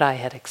not what I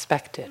had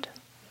expected.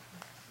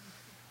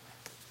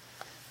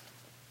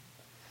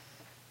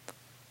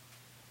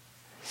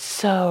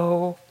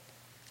 So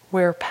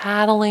we're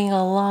paddling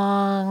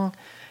along,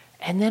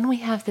 and then we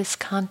have this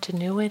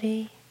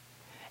continuity,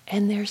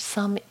 and there's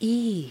some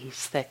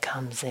ease that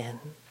comes in.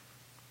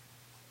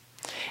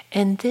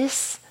 And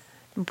this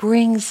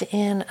brings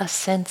in a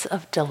sense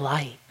of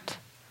delight,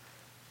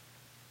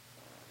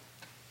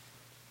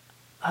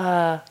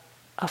 a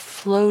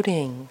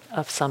floating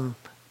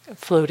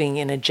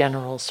in a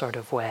general sort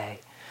of way.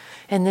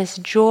 And this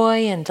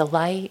joy and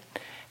delight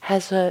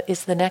is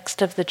the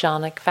next of the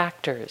jhanic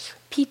factors,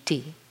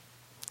 piti.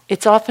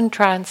 It's often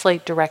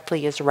translated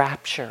directly as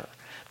rapture,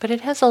 but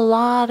it has a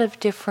lot of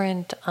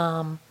different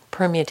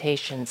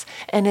permutations,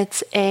 and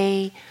it's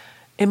a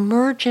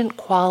emergent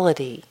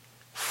quality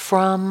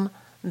from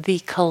the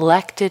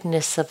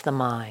collectedness of the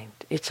mind.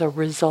 It's a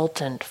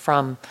resultant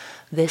from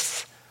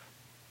this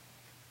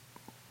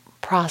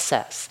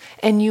process.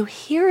 And you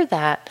hear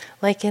that,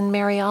 like in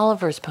Mary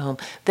Oliver's poem,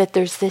 that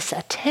there's this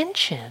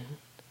attention,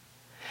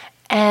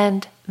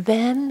 and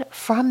then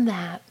from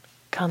that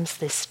comes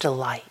this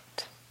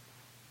delight.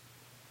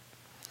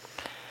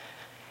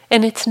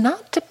 And it's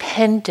not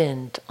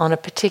dependent on a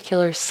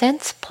particular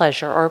sense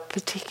pleasure or a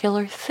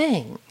particular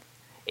thing.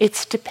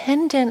 It's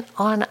dependent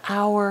on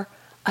our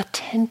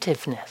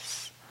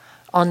attentiveness,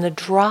 on the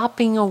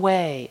dropping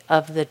away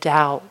of the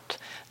doubt,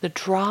 the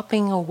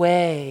dropping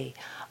away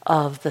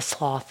of the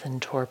sloth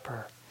and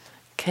torpor,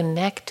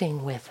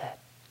 connecting with it,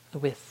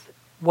 with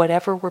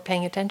whatever we're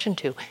paying attention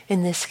to,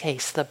 in this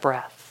case, the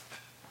breath.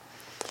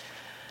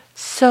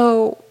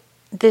 So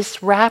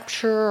this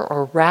rapture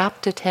or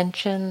rapt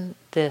attention,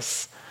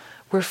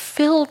 we're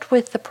filled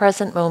with the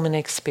present moment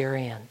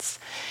experience.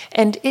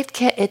 And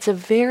it's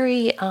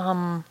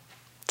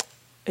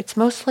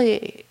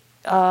mostly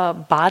a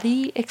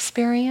body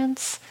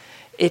experience.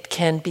 It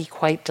can be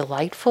quite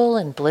delightful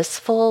and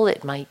blissful.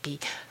 It might be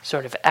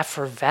sort of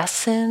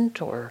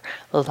effervescent or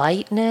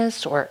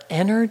lightness or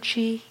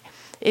energy.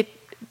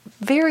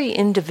 Very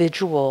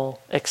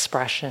individual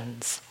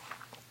expressions.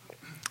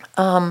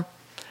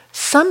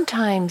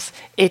 Sometimes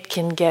it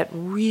can get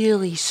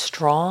really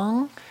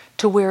strong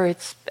to where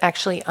it's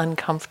actually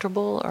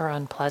uncomfortable or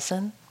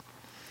unpleasant.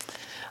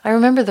 I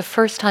remember the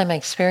first time I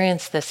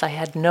experienced this, I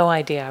had no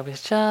idea. I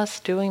was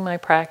just doing my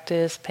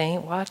practice,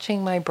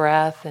 watching my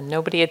breath, and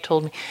nobody had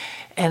told me.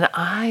 And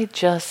I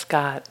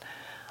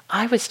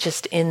was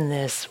just in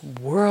this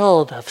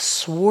world of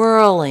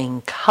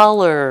swirling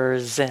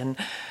colors and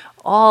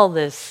all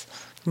this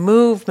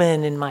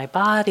movement in my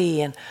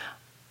body. And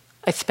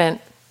I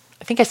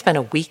think I spent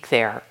a week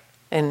there,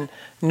 and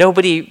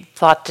nobody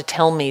thought to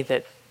tell me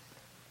that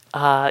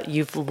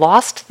you've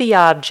lost the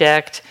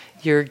object,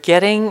 you're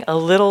getting a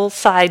little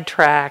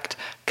sidetracked,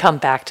 come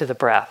back to the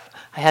breath.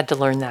 I had to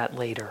learn that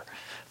later.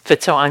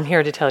 But so I'm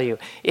here to tell you,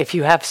 if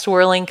you have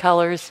swirling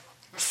colors,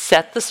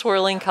 set the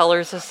swirling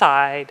colors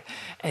aside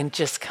and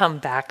just come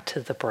back to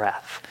the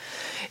breath.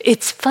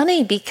 It's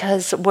funny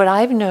because what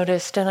I've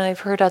noticed, and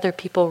I've heard other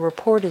people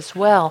report as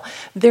well,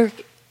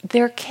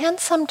 there can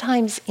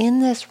sometimes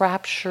in this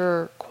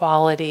rapture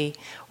quality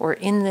or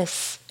in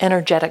this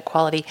energetic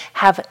quality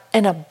have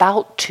an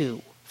about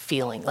to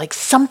feeling, like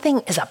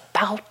something is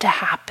about to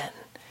happen.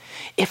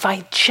 If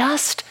I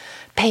just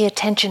pay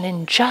attention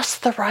in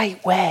just the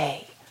right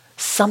way,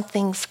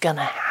 something's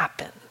gonna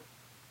happen.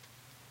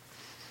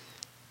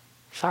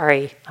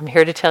 Sorry, I'm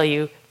here to tell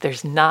you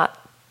there's not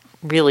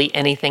really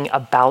anything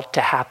about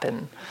to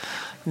happen.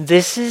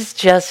 This is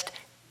just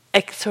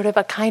sort of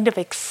a kind of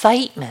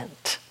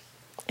excitement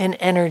and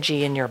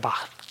energy in your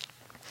body.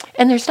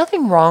 And there's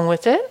nothing wrong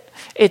with it.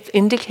 It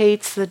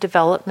indicates the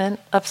development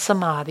of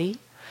samadhi.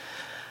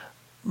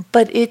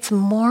 But it's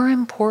more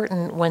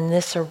important when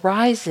this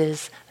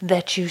arises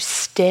that you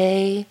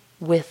stay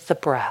with the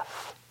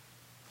breath.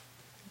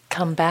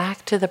 Come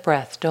back to the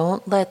breath.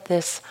 Don't let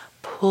this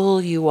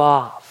pull you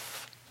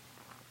off.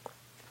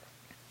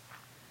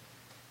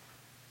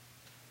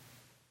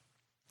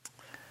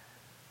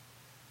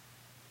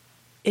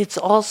 It's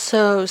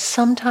also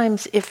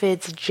sometimes if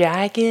it's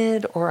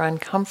jagged or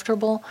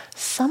uncomfortable,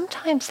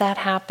 sometimes that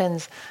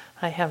happens.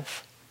 I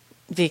have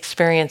the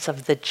experience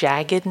of the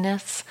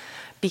jaggedness,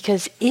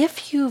 because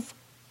if you've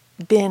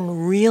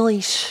been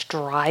really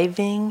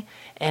striving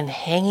and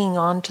hanging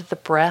on to the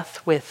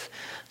breath with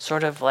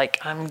sort of like,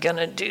 I'm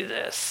gonna do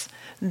this,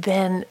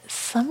 then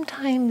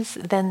sometimes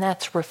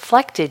that's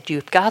reflected.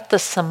 You've got the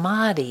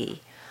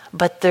samadhi,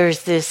 but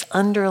there's this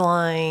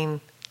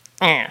underlying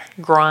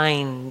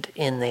grind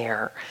in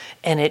there,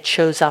 and it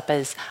shows up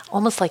as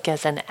almost like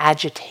as an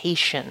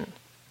agitation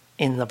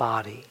in the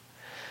body.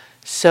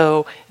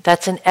 So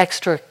that's an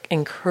extra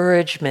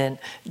encouragement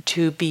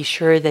to be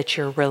sure that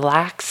you're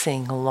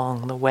relaxing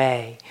along the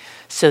way,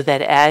 so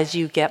that as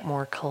you get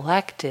more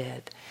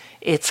collected,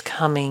 it's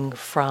coming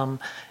from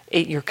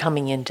you're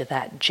coming into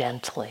that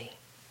gently.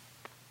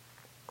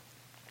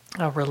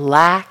 A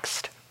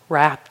relaxed,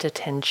 rapt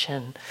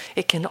attention.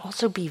 It can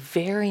also be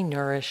very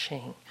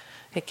nourishing.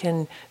 It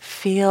can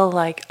feel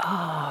like,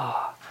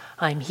 oh,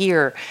 I'm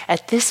here.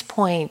 At this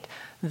point,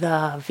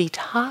 the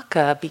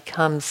vitakka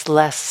becomes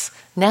less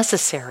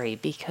necessary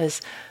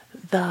because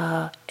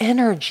the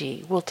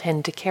energy will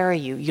tend to carry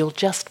you. You'll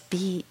just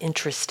be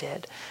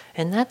interested.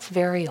 And that's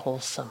very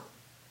wholesome.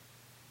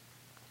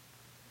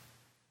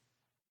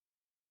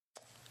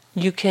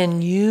 You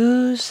can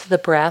use the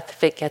breath,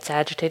 if it gets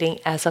agitating,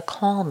 as a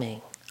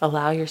calming.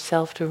 Allow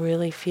yourself to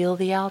really feel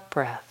the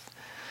out-breath.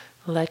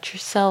 Let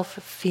yourself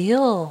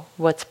feel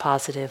what's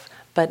positive,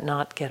 but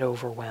not get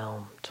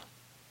overwhelmed.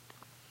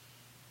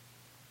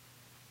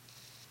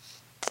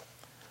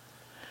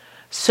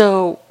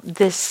 So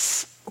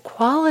this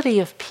quality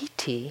of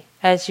piti,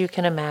 as you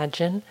can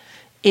imagine,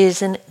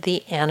 is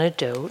the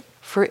antidote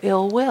for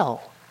ill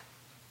will,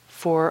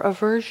 for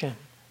aversion,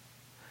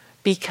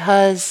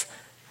 because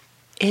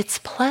it's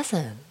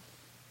pleasant.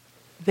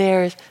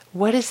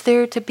 What is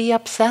there to be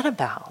upset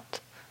about?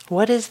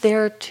 What is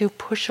there to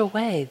push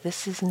away?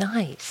 This is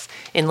nice.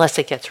 Unless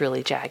it gets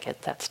really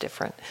jagged, that's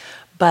different.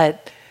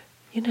 But,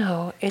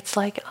 it's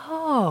like,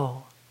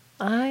 oh,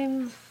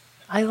 I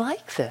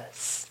like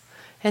this.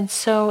 And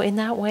so in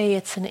that way,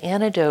 it's an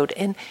antidote.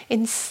 And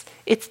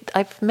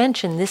I've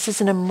mentioned this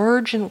is an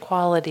emergent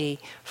quality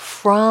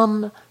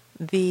from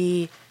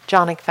the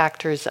jhanic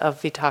factors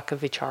of vitakka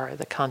vicara,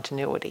 the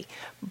continuity.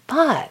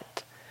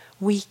 But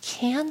we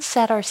can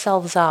set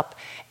ourselves up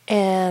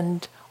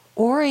and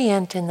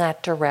orient in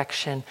that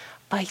direction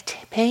by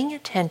paying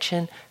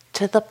attention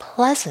to the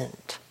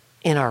pleasant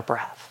in our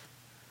breath.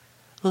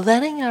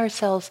 Letting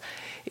ourselves,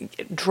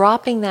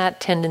 dropping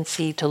that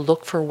tendency to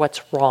look for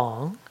what's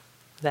wrong,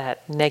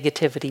 that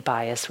negativity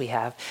bias we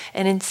have,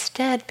 and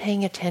instead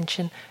paying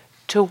attention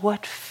to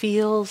what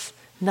feels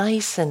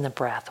nice in the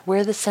breath,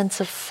 where the sense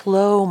of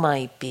flow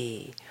might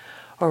be,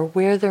 or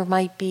where there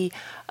might be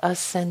a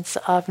sense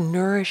of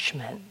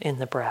nourishment in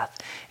the breath.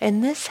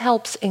 And this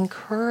helps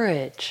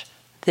encourage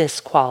this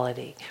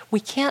quality.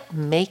 We can't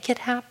make it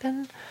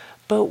happen,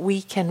 but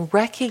we can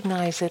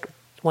recognize it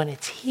when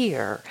it's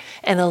here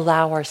and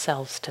allow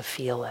ourselves to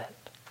feel it.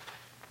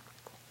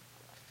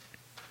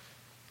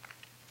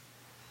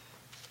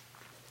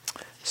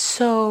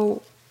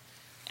 So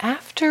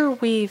after when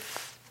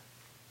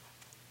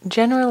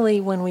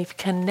we've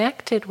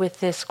connected with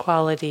this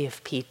quality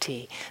of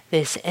piti,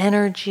 this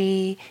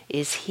energy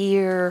is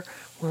here,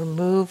 we're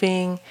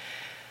moving,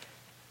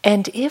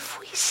 and if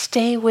we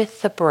stay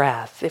with the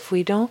breath, if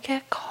we don't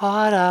get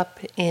caught up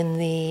in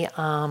the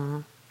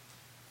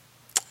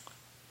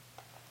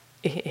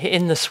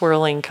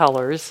swirling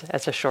colors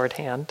as a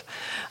shorthand,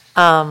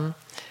 the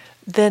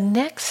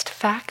next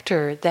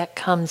factor that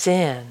comes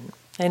in,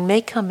 and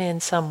may come in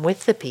some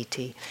with the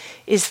piti,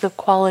 is the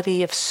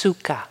quality of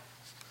sukha.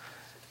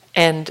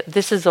 And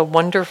this is a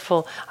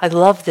wonderful, I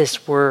love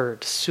this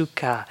word,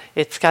 sukha.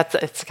 It's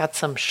got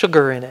some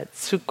sugar in it,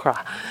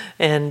 sukha.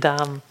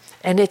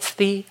 And it's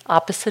the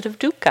opposite of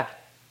dukkha.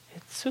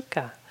 It's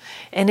sukha.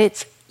 And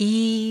it's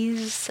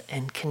ease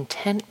and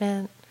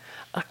contentment,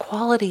 a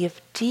quality of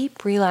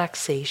deep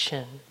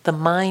relaxation, the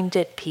mind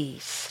at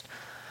peace,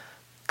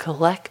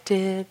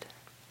 collected,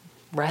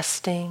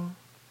 resting.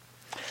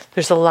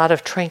 There's a lot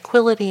of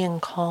tranquility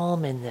and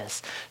calm in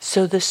this.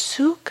 So the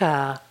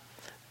sukha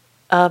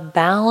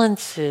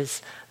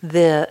balances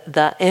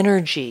the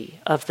energy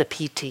of the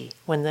piti.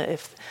 When the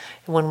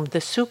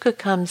sukha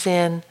comes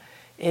in,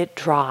 it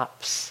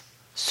drops.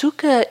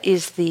 Sukha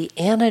is the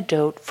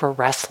antidote for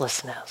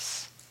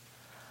restlessness,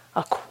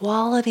 a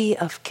quality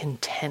of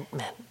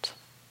contentment.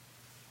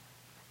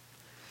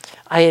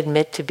 I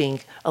admit to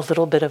being a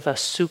little bit of a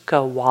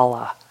sukha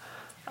walla.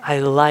 I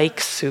like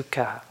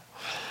sukha.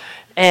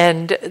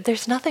 And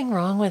there's nothing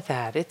wrong with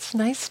that. It's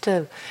nice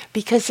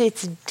because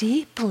it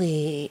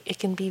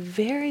can be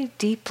very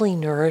deeply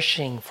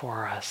nourishing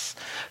for us,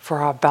 for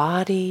our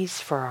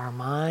bodies, for our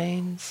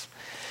minds.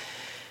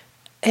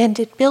 And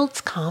it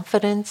builds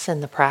confidence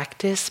in the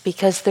practice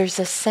because there's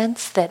a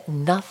sense that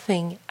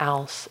nothing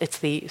else,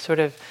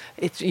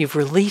 you've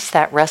released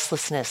that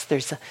restlessness.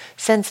 There's a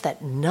sense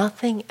that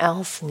nothing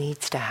else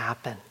needs to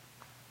happen.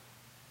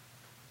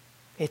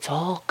 It's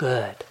all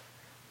good.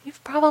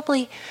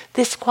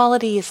 This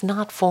quality is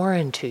not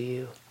foreign to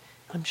you.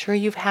 I'm sure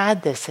you've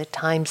had this at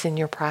times in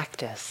your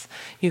practice.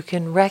 You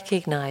can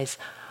recognize,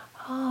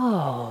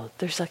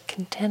 there's a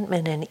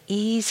contentment and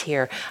ease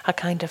here, a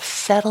kind of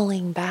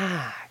settling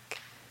back.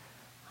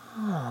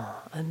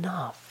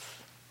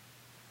 Enough.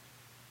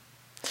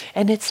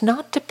 And it's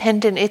not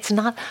dependent, it's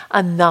not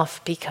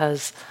enough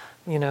because,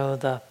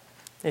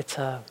 it's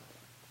a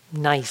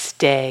nice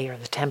day, or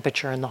the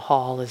temperature in the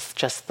hall is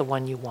just the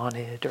one you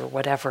wanted, or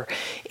whatever.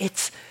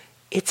 It's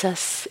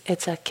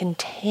a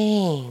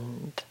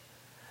contained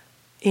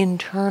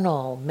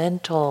internal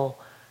mental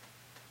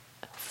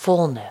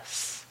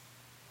fullness.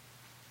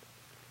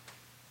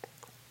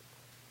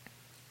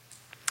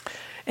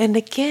 And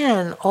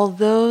again,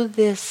 although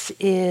this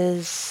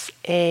is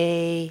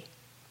an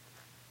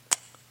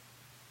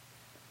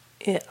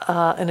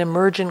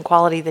emergent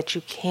quality that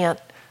you can't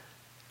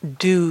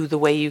do the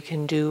way you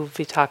can do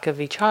vitakka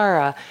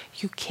vicara,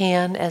 you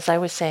can, as I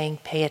was saying,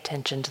 pay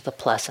attention to the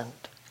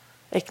pleasant.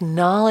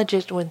 Acknowledge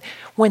it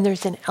when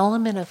there's an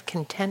element of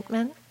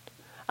contentment,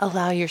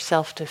 allow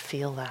yourself to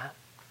feel that.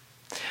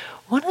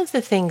 One of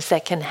the things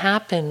that can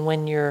happen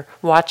when you're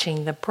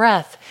watching the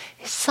breath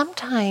is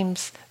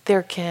sometimes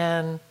there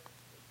can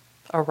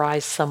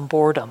arise some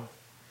boredom.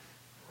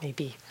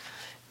 Maybe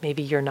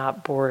you're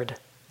not bored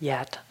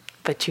yet,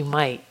 but you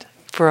might,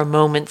 for a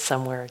moment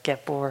somewhere,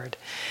 get bored.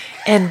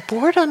 And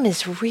boredom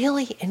is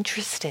really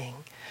interesting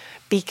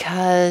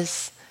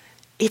because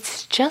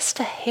it's just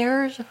a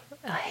hair's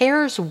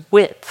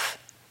width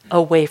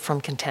away from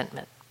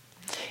contentment.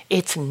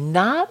 It's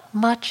not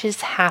much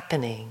is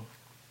happening,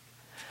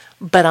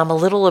 but I'm a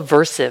little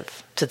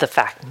aversive to the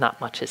fact not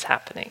much is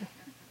happening.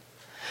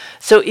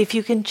 So if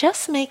you can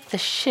just make the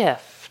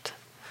shift,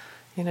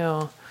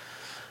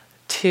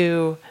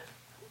 to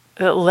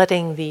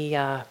letting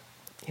the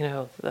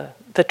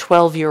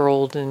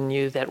 12-year-old in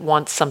you that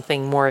wants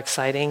something more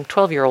exciting.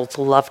 12-year-olds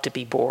love to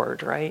be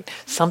bored, right?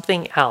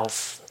 Something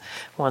else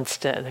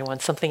they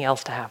want something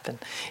else to happen.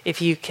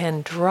 If you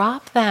can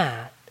drop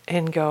that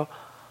and go,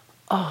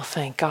 oh,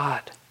 thank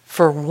God,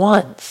 for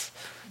once,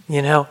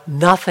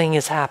 nothing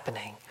is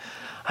happening.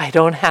 I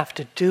don't have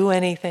to do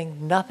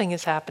anything. Nothing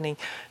is happening.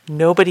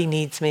 Nobody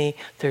needs me.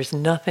 There's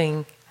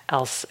nothing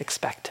else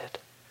expected.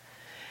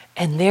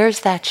 And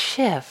there's that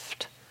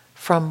shift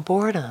from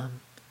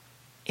boredom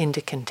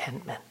into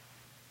contentment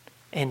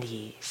and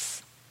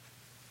ease.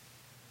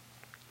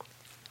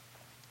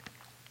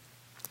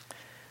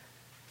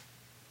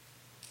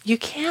 You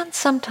can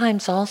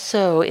sometimes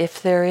also, if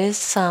there is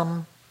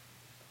some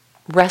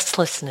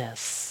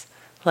restlessness,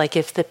 like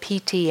if the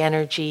piti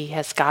energy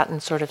has gotten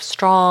sort of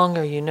strong,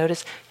 or you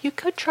notice, you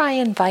could try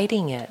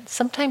inviting it.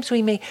 Sometimes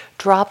we may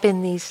drop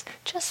in these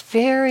just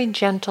very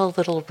gentle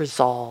little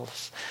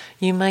resolves.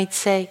 You might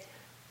say,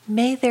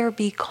 may there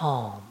be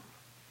calm.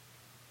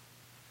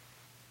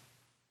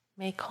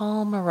 May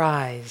calm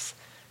arise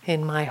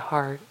in my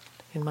heart,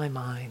 in my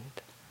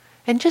mind.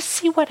 And just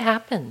see what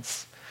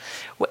happens.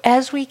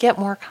 As we get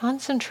more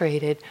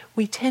concentrated,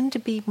 we tend to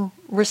be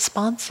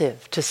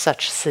responsive to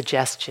such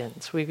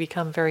suggestions. We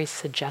become very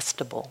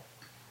suggestible.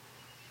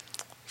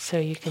 So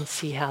you can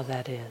see how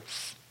that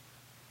is.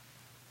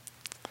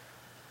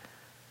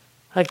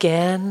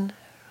 Again,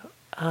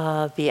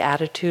 the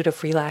attitude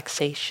of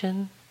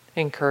relaxation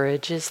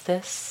encourages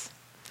this.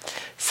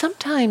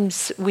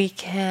 Sometimes we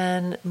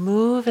can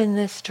move in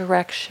this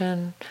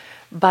direction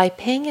by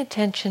paying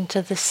attention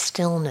to the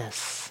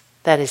stillness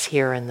that is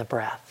here in the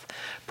breath.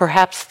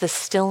 Perhaps the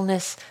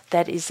stillness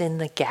that is in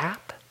the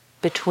gap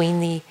between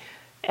the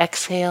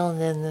exhale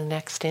and then the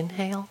next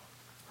inhale.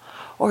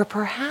 Or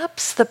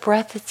perhaps the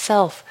breath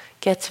itself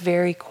gets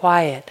very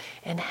quiet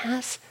and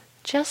has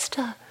just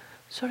a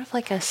sort of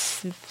like a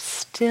stillness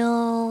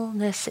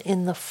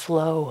in the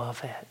flow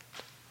of it.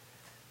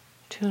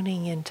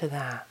 Tuning into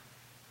that.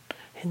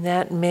 And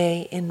that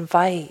may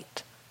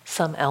invite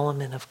some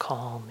element of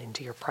calm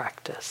into your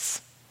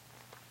practice.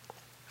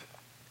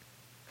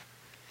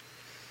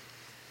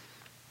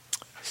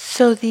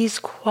 So these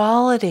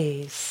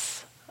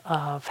qualities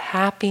of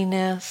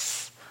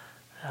happiness,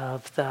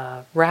 of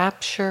the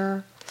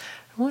rapture,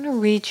 I want to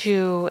read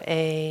you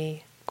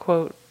a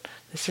quote.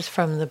 This is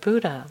from the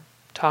Buddha,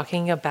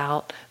 talking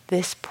about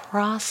this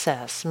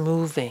process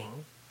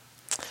moving.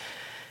 And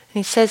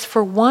he says,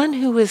 for one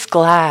who is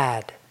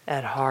glad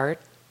at heart,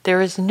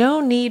 there is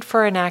no need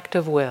for an act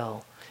of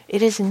will.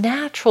 It is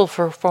natural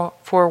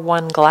for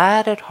one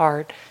glad at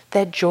heart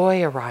that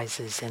joy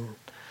arises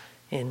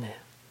in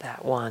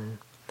that one.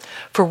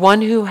 For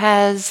one who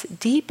has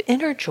deep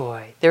inner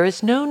joy, there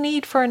is no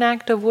need for an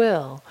act of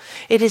will.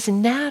 It is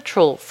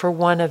natural for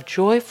one of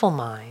joyful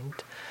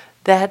mind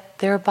that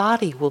their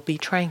body will be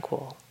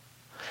tranquil.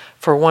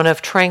 For one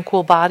of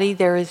tranquil body,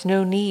 there is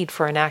no need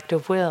for an act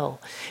of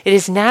will. It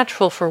is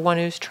natural for one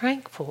who's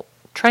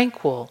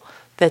tranquil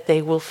that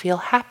they will feel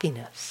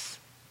happiness.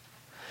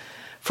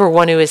 For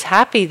one who is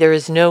happy, there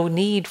is no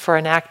need for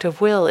an act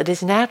of will. It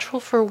is natural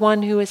for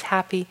one who is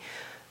happy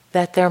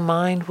that their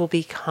mind will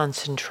be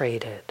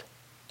concentrated.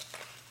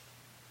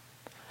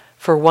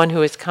 For one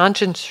who is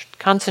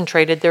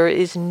concentrated, there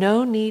is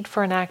no need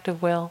for an act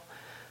of will.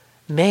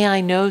 May I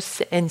know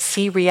and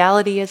see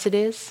reality as it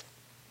is?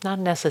 Not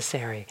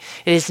necessary.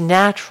 It is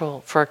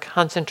natural for a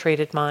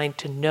concentrated mind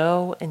to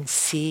know and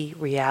see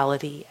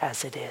reality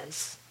as it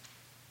is.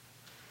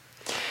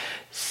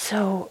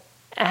 So,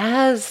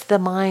 as the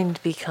mind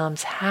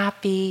becomes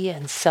happy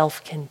and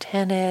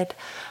self-contented,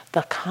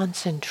 the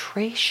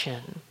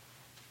concentration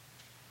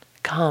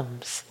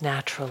comes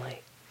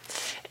naturally.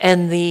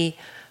 And the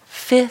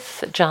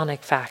fifth jhanic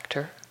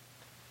factor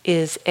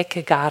is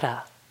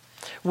ekaggata,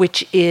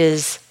 which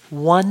is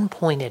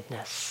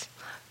one-pointedness,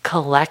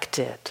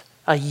 collected,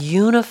 a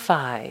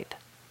unified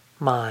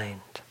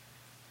mind.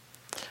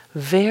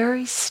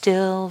 Very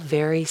still,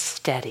 very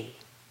steady,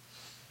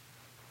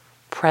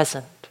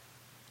 present,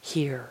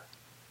 here.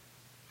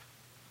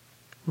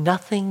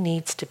 Nothing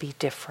needs to be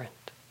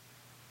different.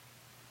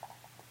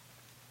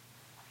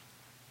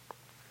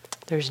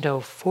 There's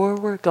no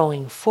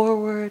going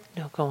forward,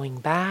 no going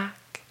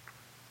back.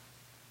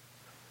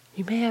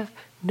 You may have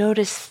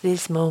noticed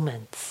these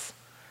moments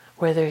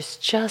where there's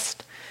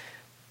just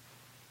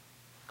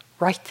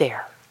right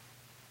there.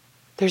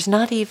 There's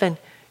not even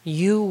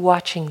you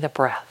watching the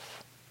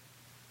breath.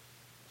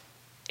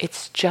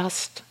 It's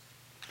just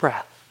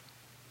breath.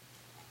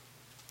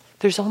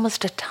 There's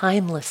almost a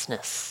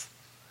timelessness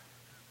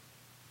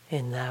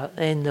in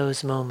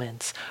those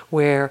moments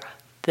where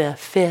the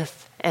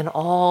fifth and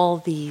all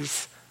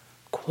these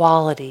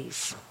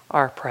qualities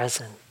are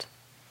present.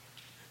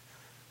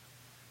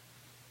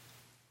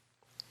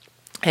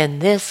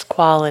 And this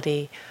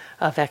quality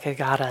of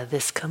ekaggata,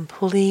 this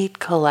complete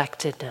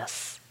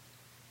collectedness,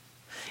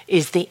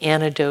 is the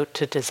antidote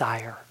to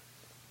desire.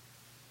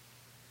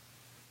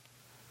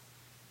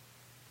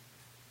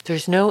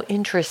 There's no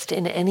interest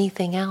in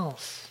anything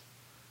else.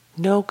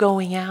 No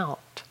going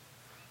out,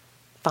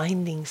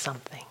 finding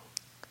something.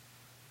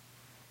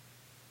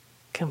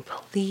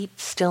 Complete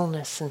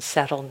stillness and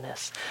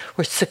settledness.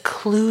 We're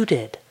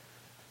secluded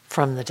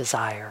from the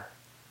desire.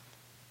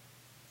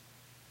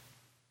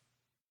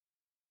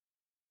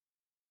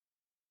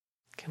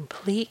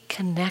 Complete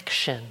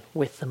connection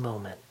with the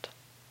moment.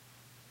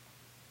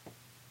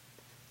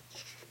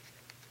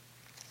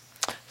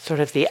 Sort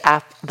of the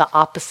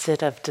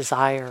opposite of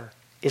desire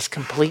is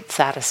complete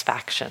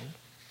satisfaction,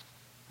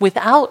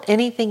 without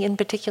anything in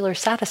particular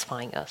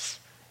satisfying us.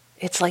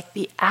 It's like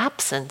the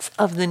absence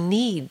of the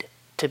need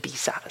to be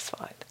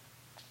satisfied.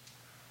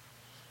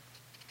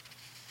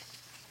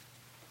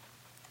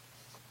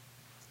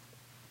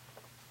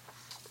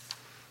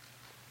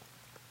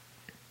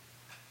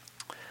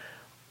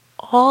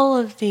 All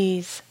of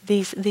these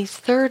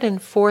third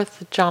and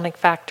fourth jhanic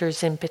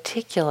factors in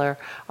particular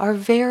are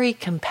very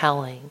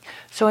compelling.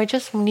 So I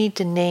just need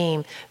to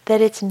name that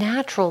it's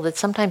natural that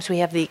sometimes we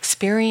have the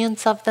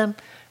experience of them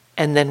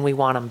and then we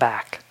want them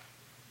back,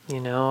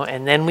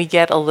 and then we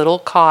get a little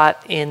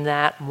caught in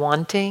that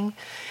wanting.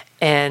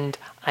 And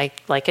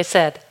like I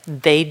said,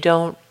 they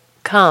don't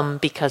come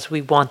because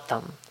we want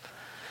them.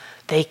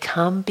 They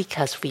come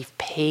because we've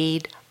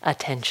paid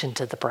attention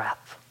to the breath.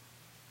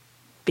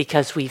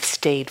 Because we've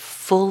stayed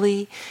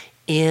fully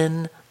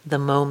in the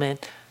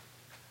moment,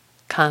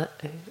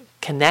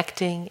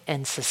 connecting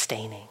and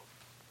sustaining.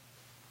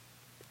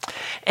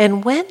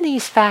 And when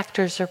these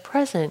factors are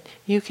present,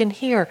 you can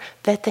hear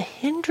that the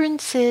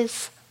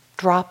hindrances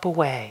drop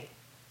away.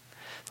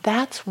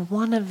 That's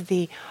one of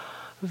the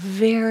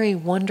very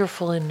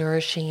wonderful and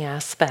nourishing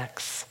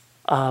aspects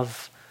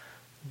of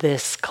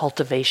this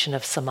cultivation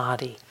of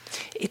samadhi.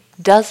 It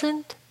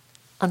doesn't,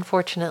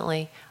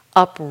 unfortunately,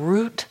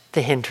 uproot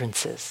the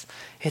hindrances.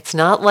 It's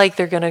not like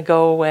they're going to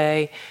go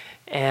away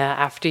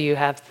after you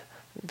have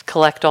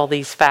collect all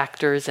these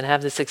factors and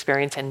have this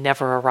experience and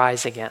never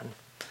arise again.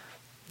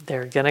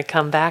 They're going to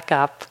come back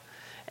up,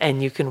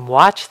 and you can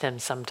watch them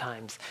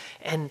sometimes,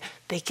 and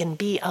they can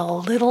be a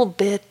little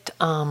bit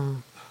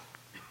a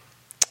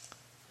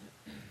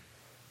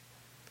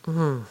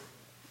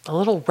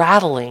little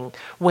rattling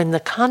when the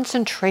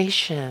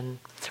concentration,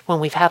 when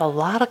we've had a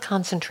lot of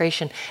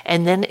concentration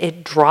and then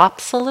it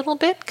drops a little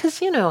bit,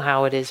 because you know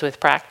how it is with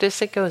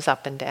practice, it goes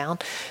up and down.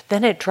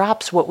 Then it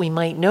drops. What we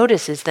might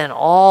notice is then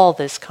all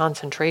this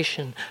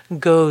concentration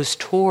goes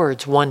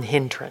towards one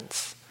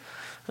hindrance.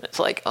 It's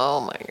like,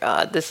 oh my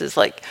God, this is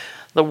like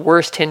the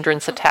worst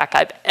hindrance attack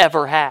I've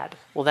ever had.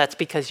 Well, that's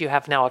because you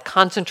have now a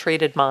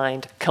concentrated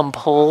mind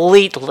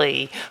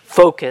completely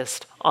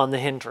focused on the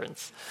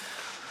hindrance.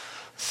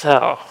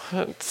 So,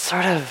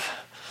 sort of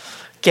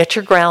get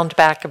your ground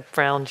back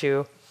around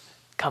you,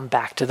 come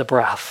back to the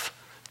breath.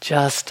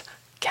 Just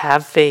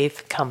have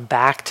faith, come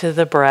back to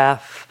the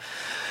breath,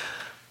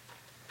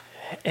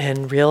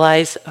 and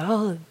realize,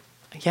 oh,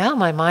 yeah,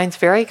 my mind's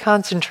very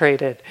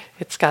concentrated.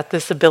 It's got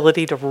this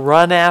ability to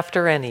run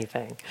after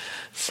anything.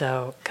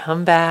 So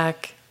come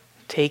back,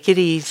 take it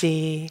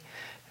easy,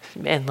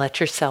 and let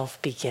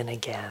yourself begin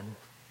again.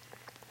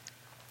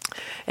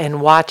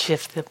 And watch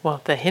if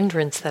the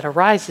hindrance that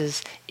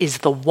arises is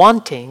the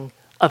wanting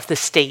of the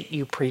state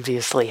you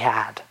previously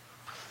had.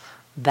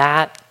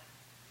 That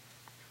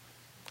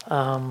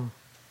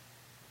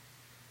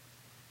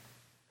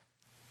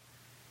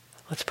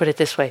let's put it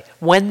this way.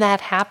 When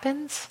that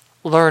happens,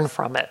 learn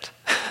from it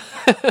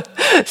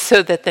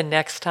so that the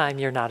next time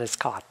you're not as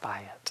caught by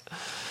it.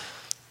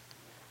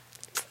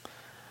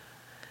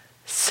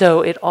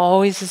 So it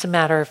always is a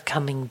matter of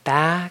coming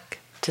back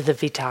to the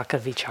vitakka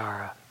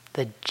vicara,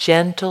 the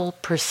gentle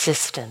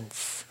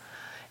persistence,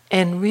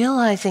 and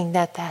realizing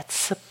that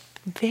that's a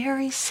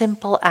very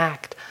simple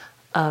act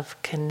of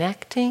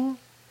connecting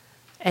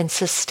and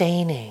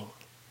sustaining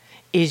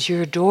is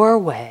your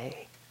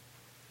doorway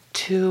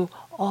to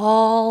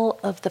all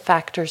of the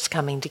factors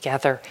coming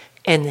together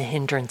and the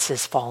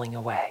hindrances falling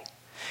away.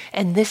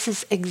 And this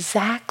is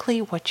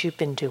exactly what you've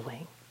been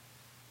doing.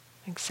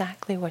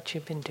 Exactly what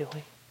you've been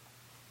doing.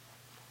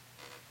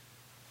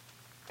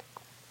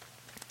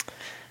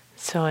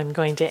 So I'm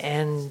going to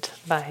end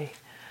by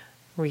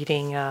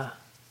reading a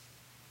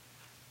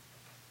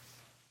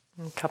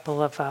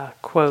couple of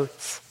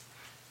quotes.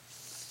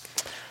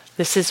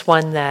 This is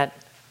one that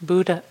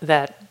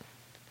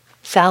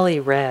Sally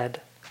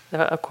read,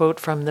 a quote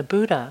from the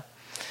Buddha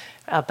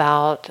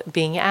about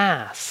being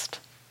asked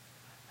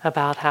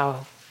about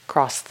how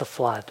cross the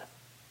flood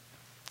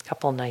a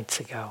couple nights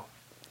ago.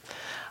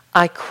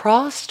 I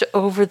crossed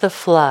over the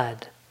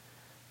flood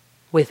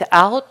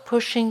without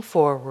pushing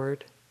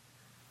forward,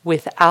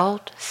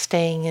 without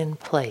staying in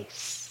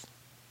place.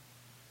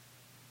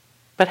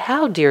 But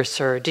how, dear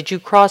sir, did you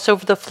cross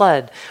over the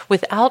flood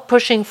without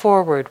pushing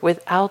forward,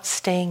 without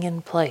staying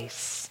in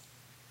place?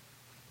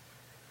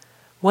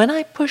 When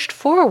I pushed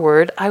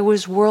forward, I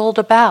was whirled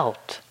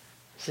about.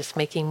 Is this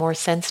making more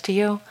sense to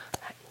you?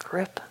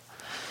 Grip.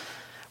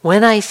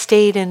 When I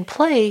stayed in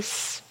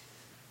place,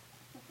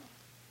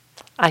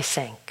 I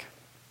sank.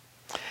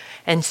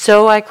 And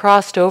so I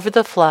crossed over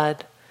the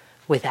flood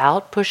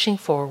without pushing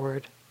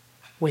forward,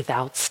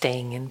 without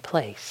staying in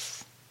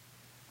place.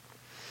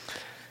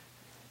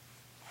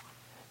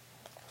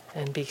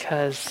 And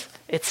because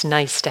it's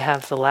nice to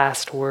have the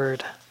last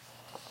word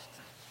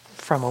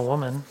from a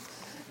woman,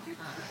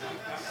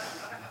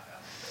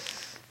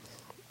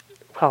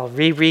 I'll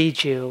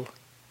reread you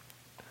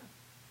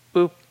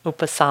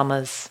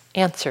Upasama's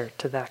answer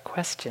to that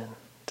question,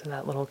 to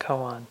that little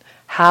koan.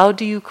 How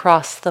do you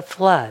cross the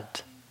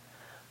flood?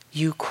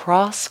 You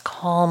cross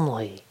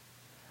calmly,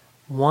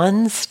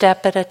 one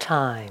step at a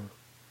time,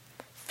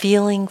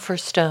 feeling for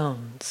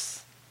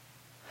stones.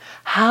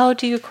 How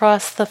do you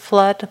cross the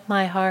flood,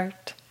 my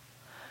heart?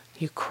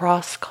 You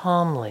cross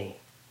calmly,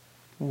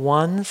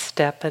 one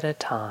step at a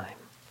time,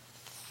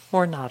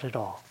 or not at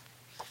all.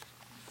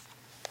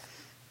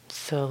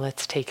 So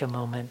let's take a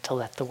moment to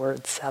let the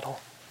words settle.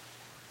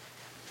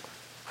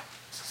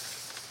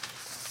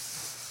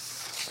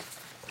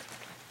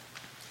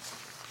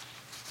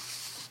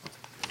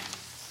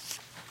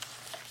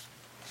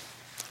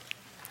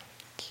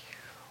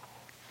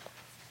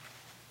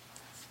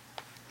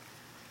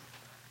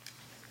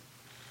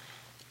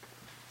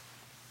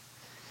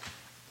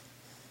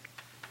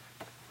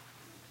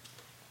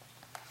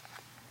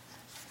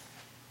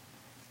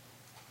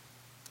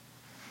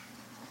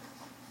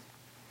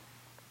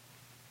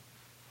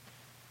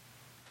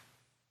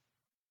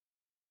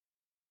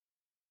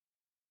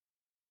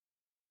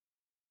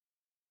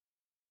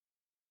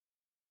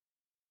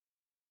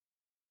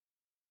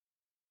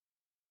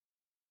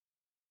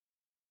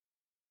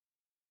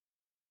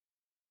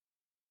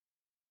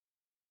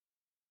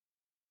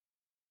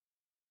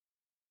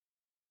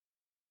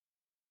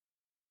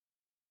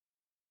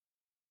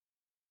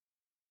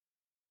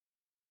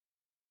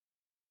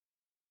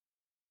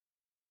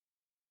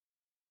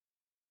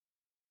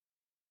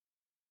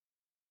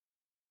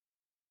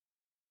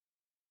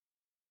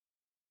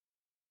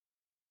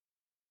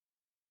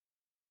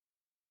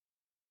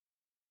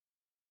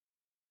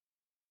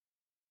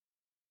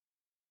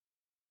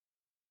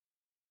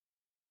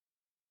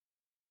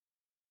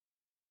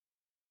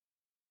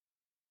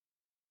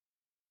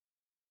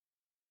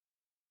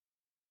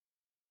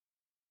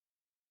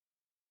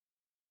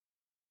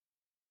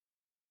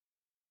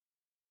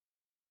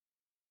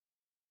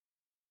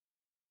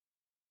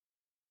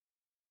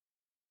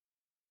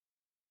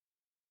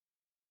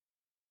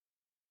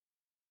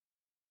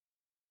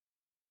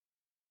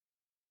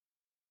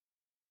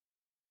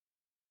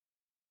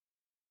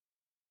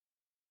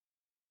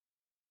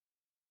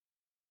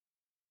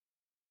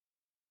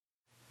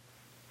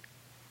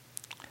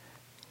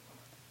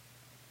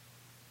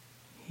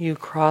 You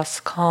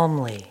cross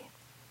calmly,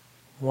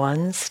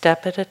 one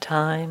step at a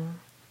time,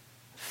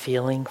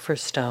 feeling for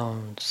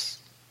stones.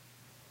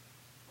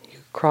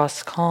 You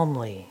cross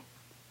calmly,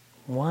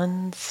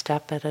 one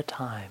step at a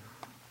time.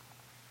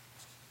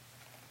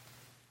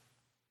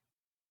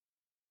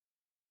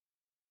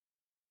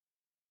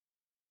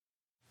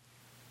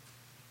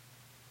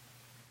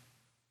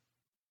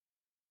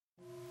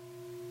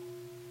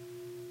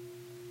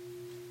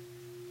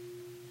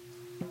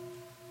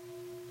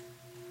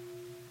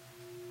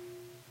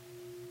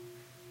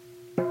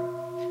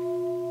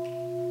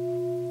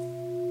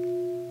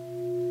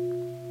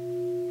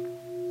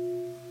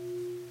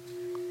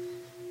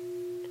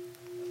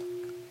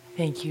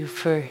 Thank you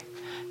for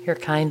your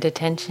kind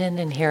attention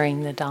and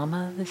hearing the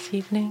Dhamma this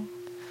evening.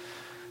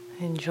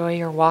 Enjoy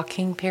your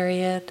walking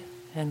period,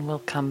 and we'll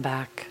come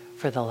back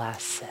for the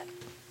last sit.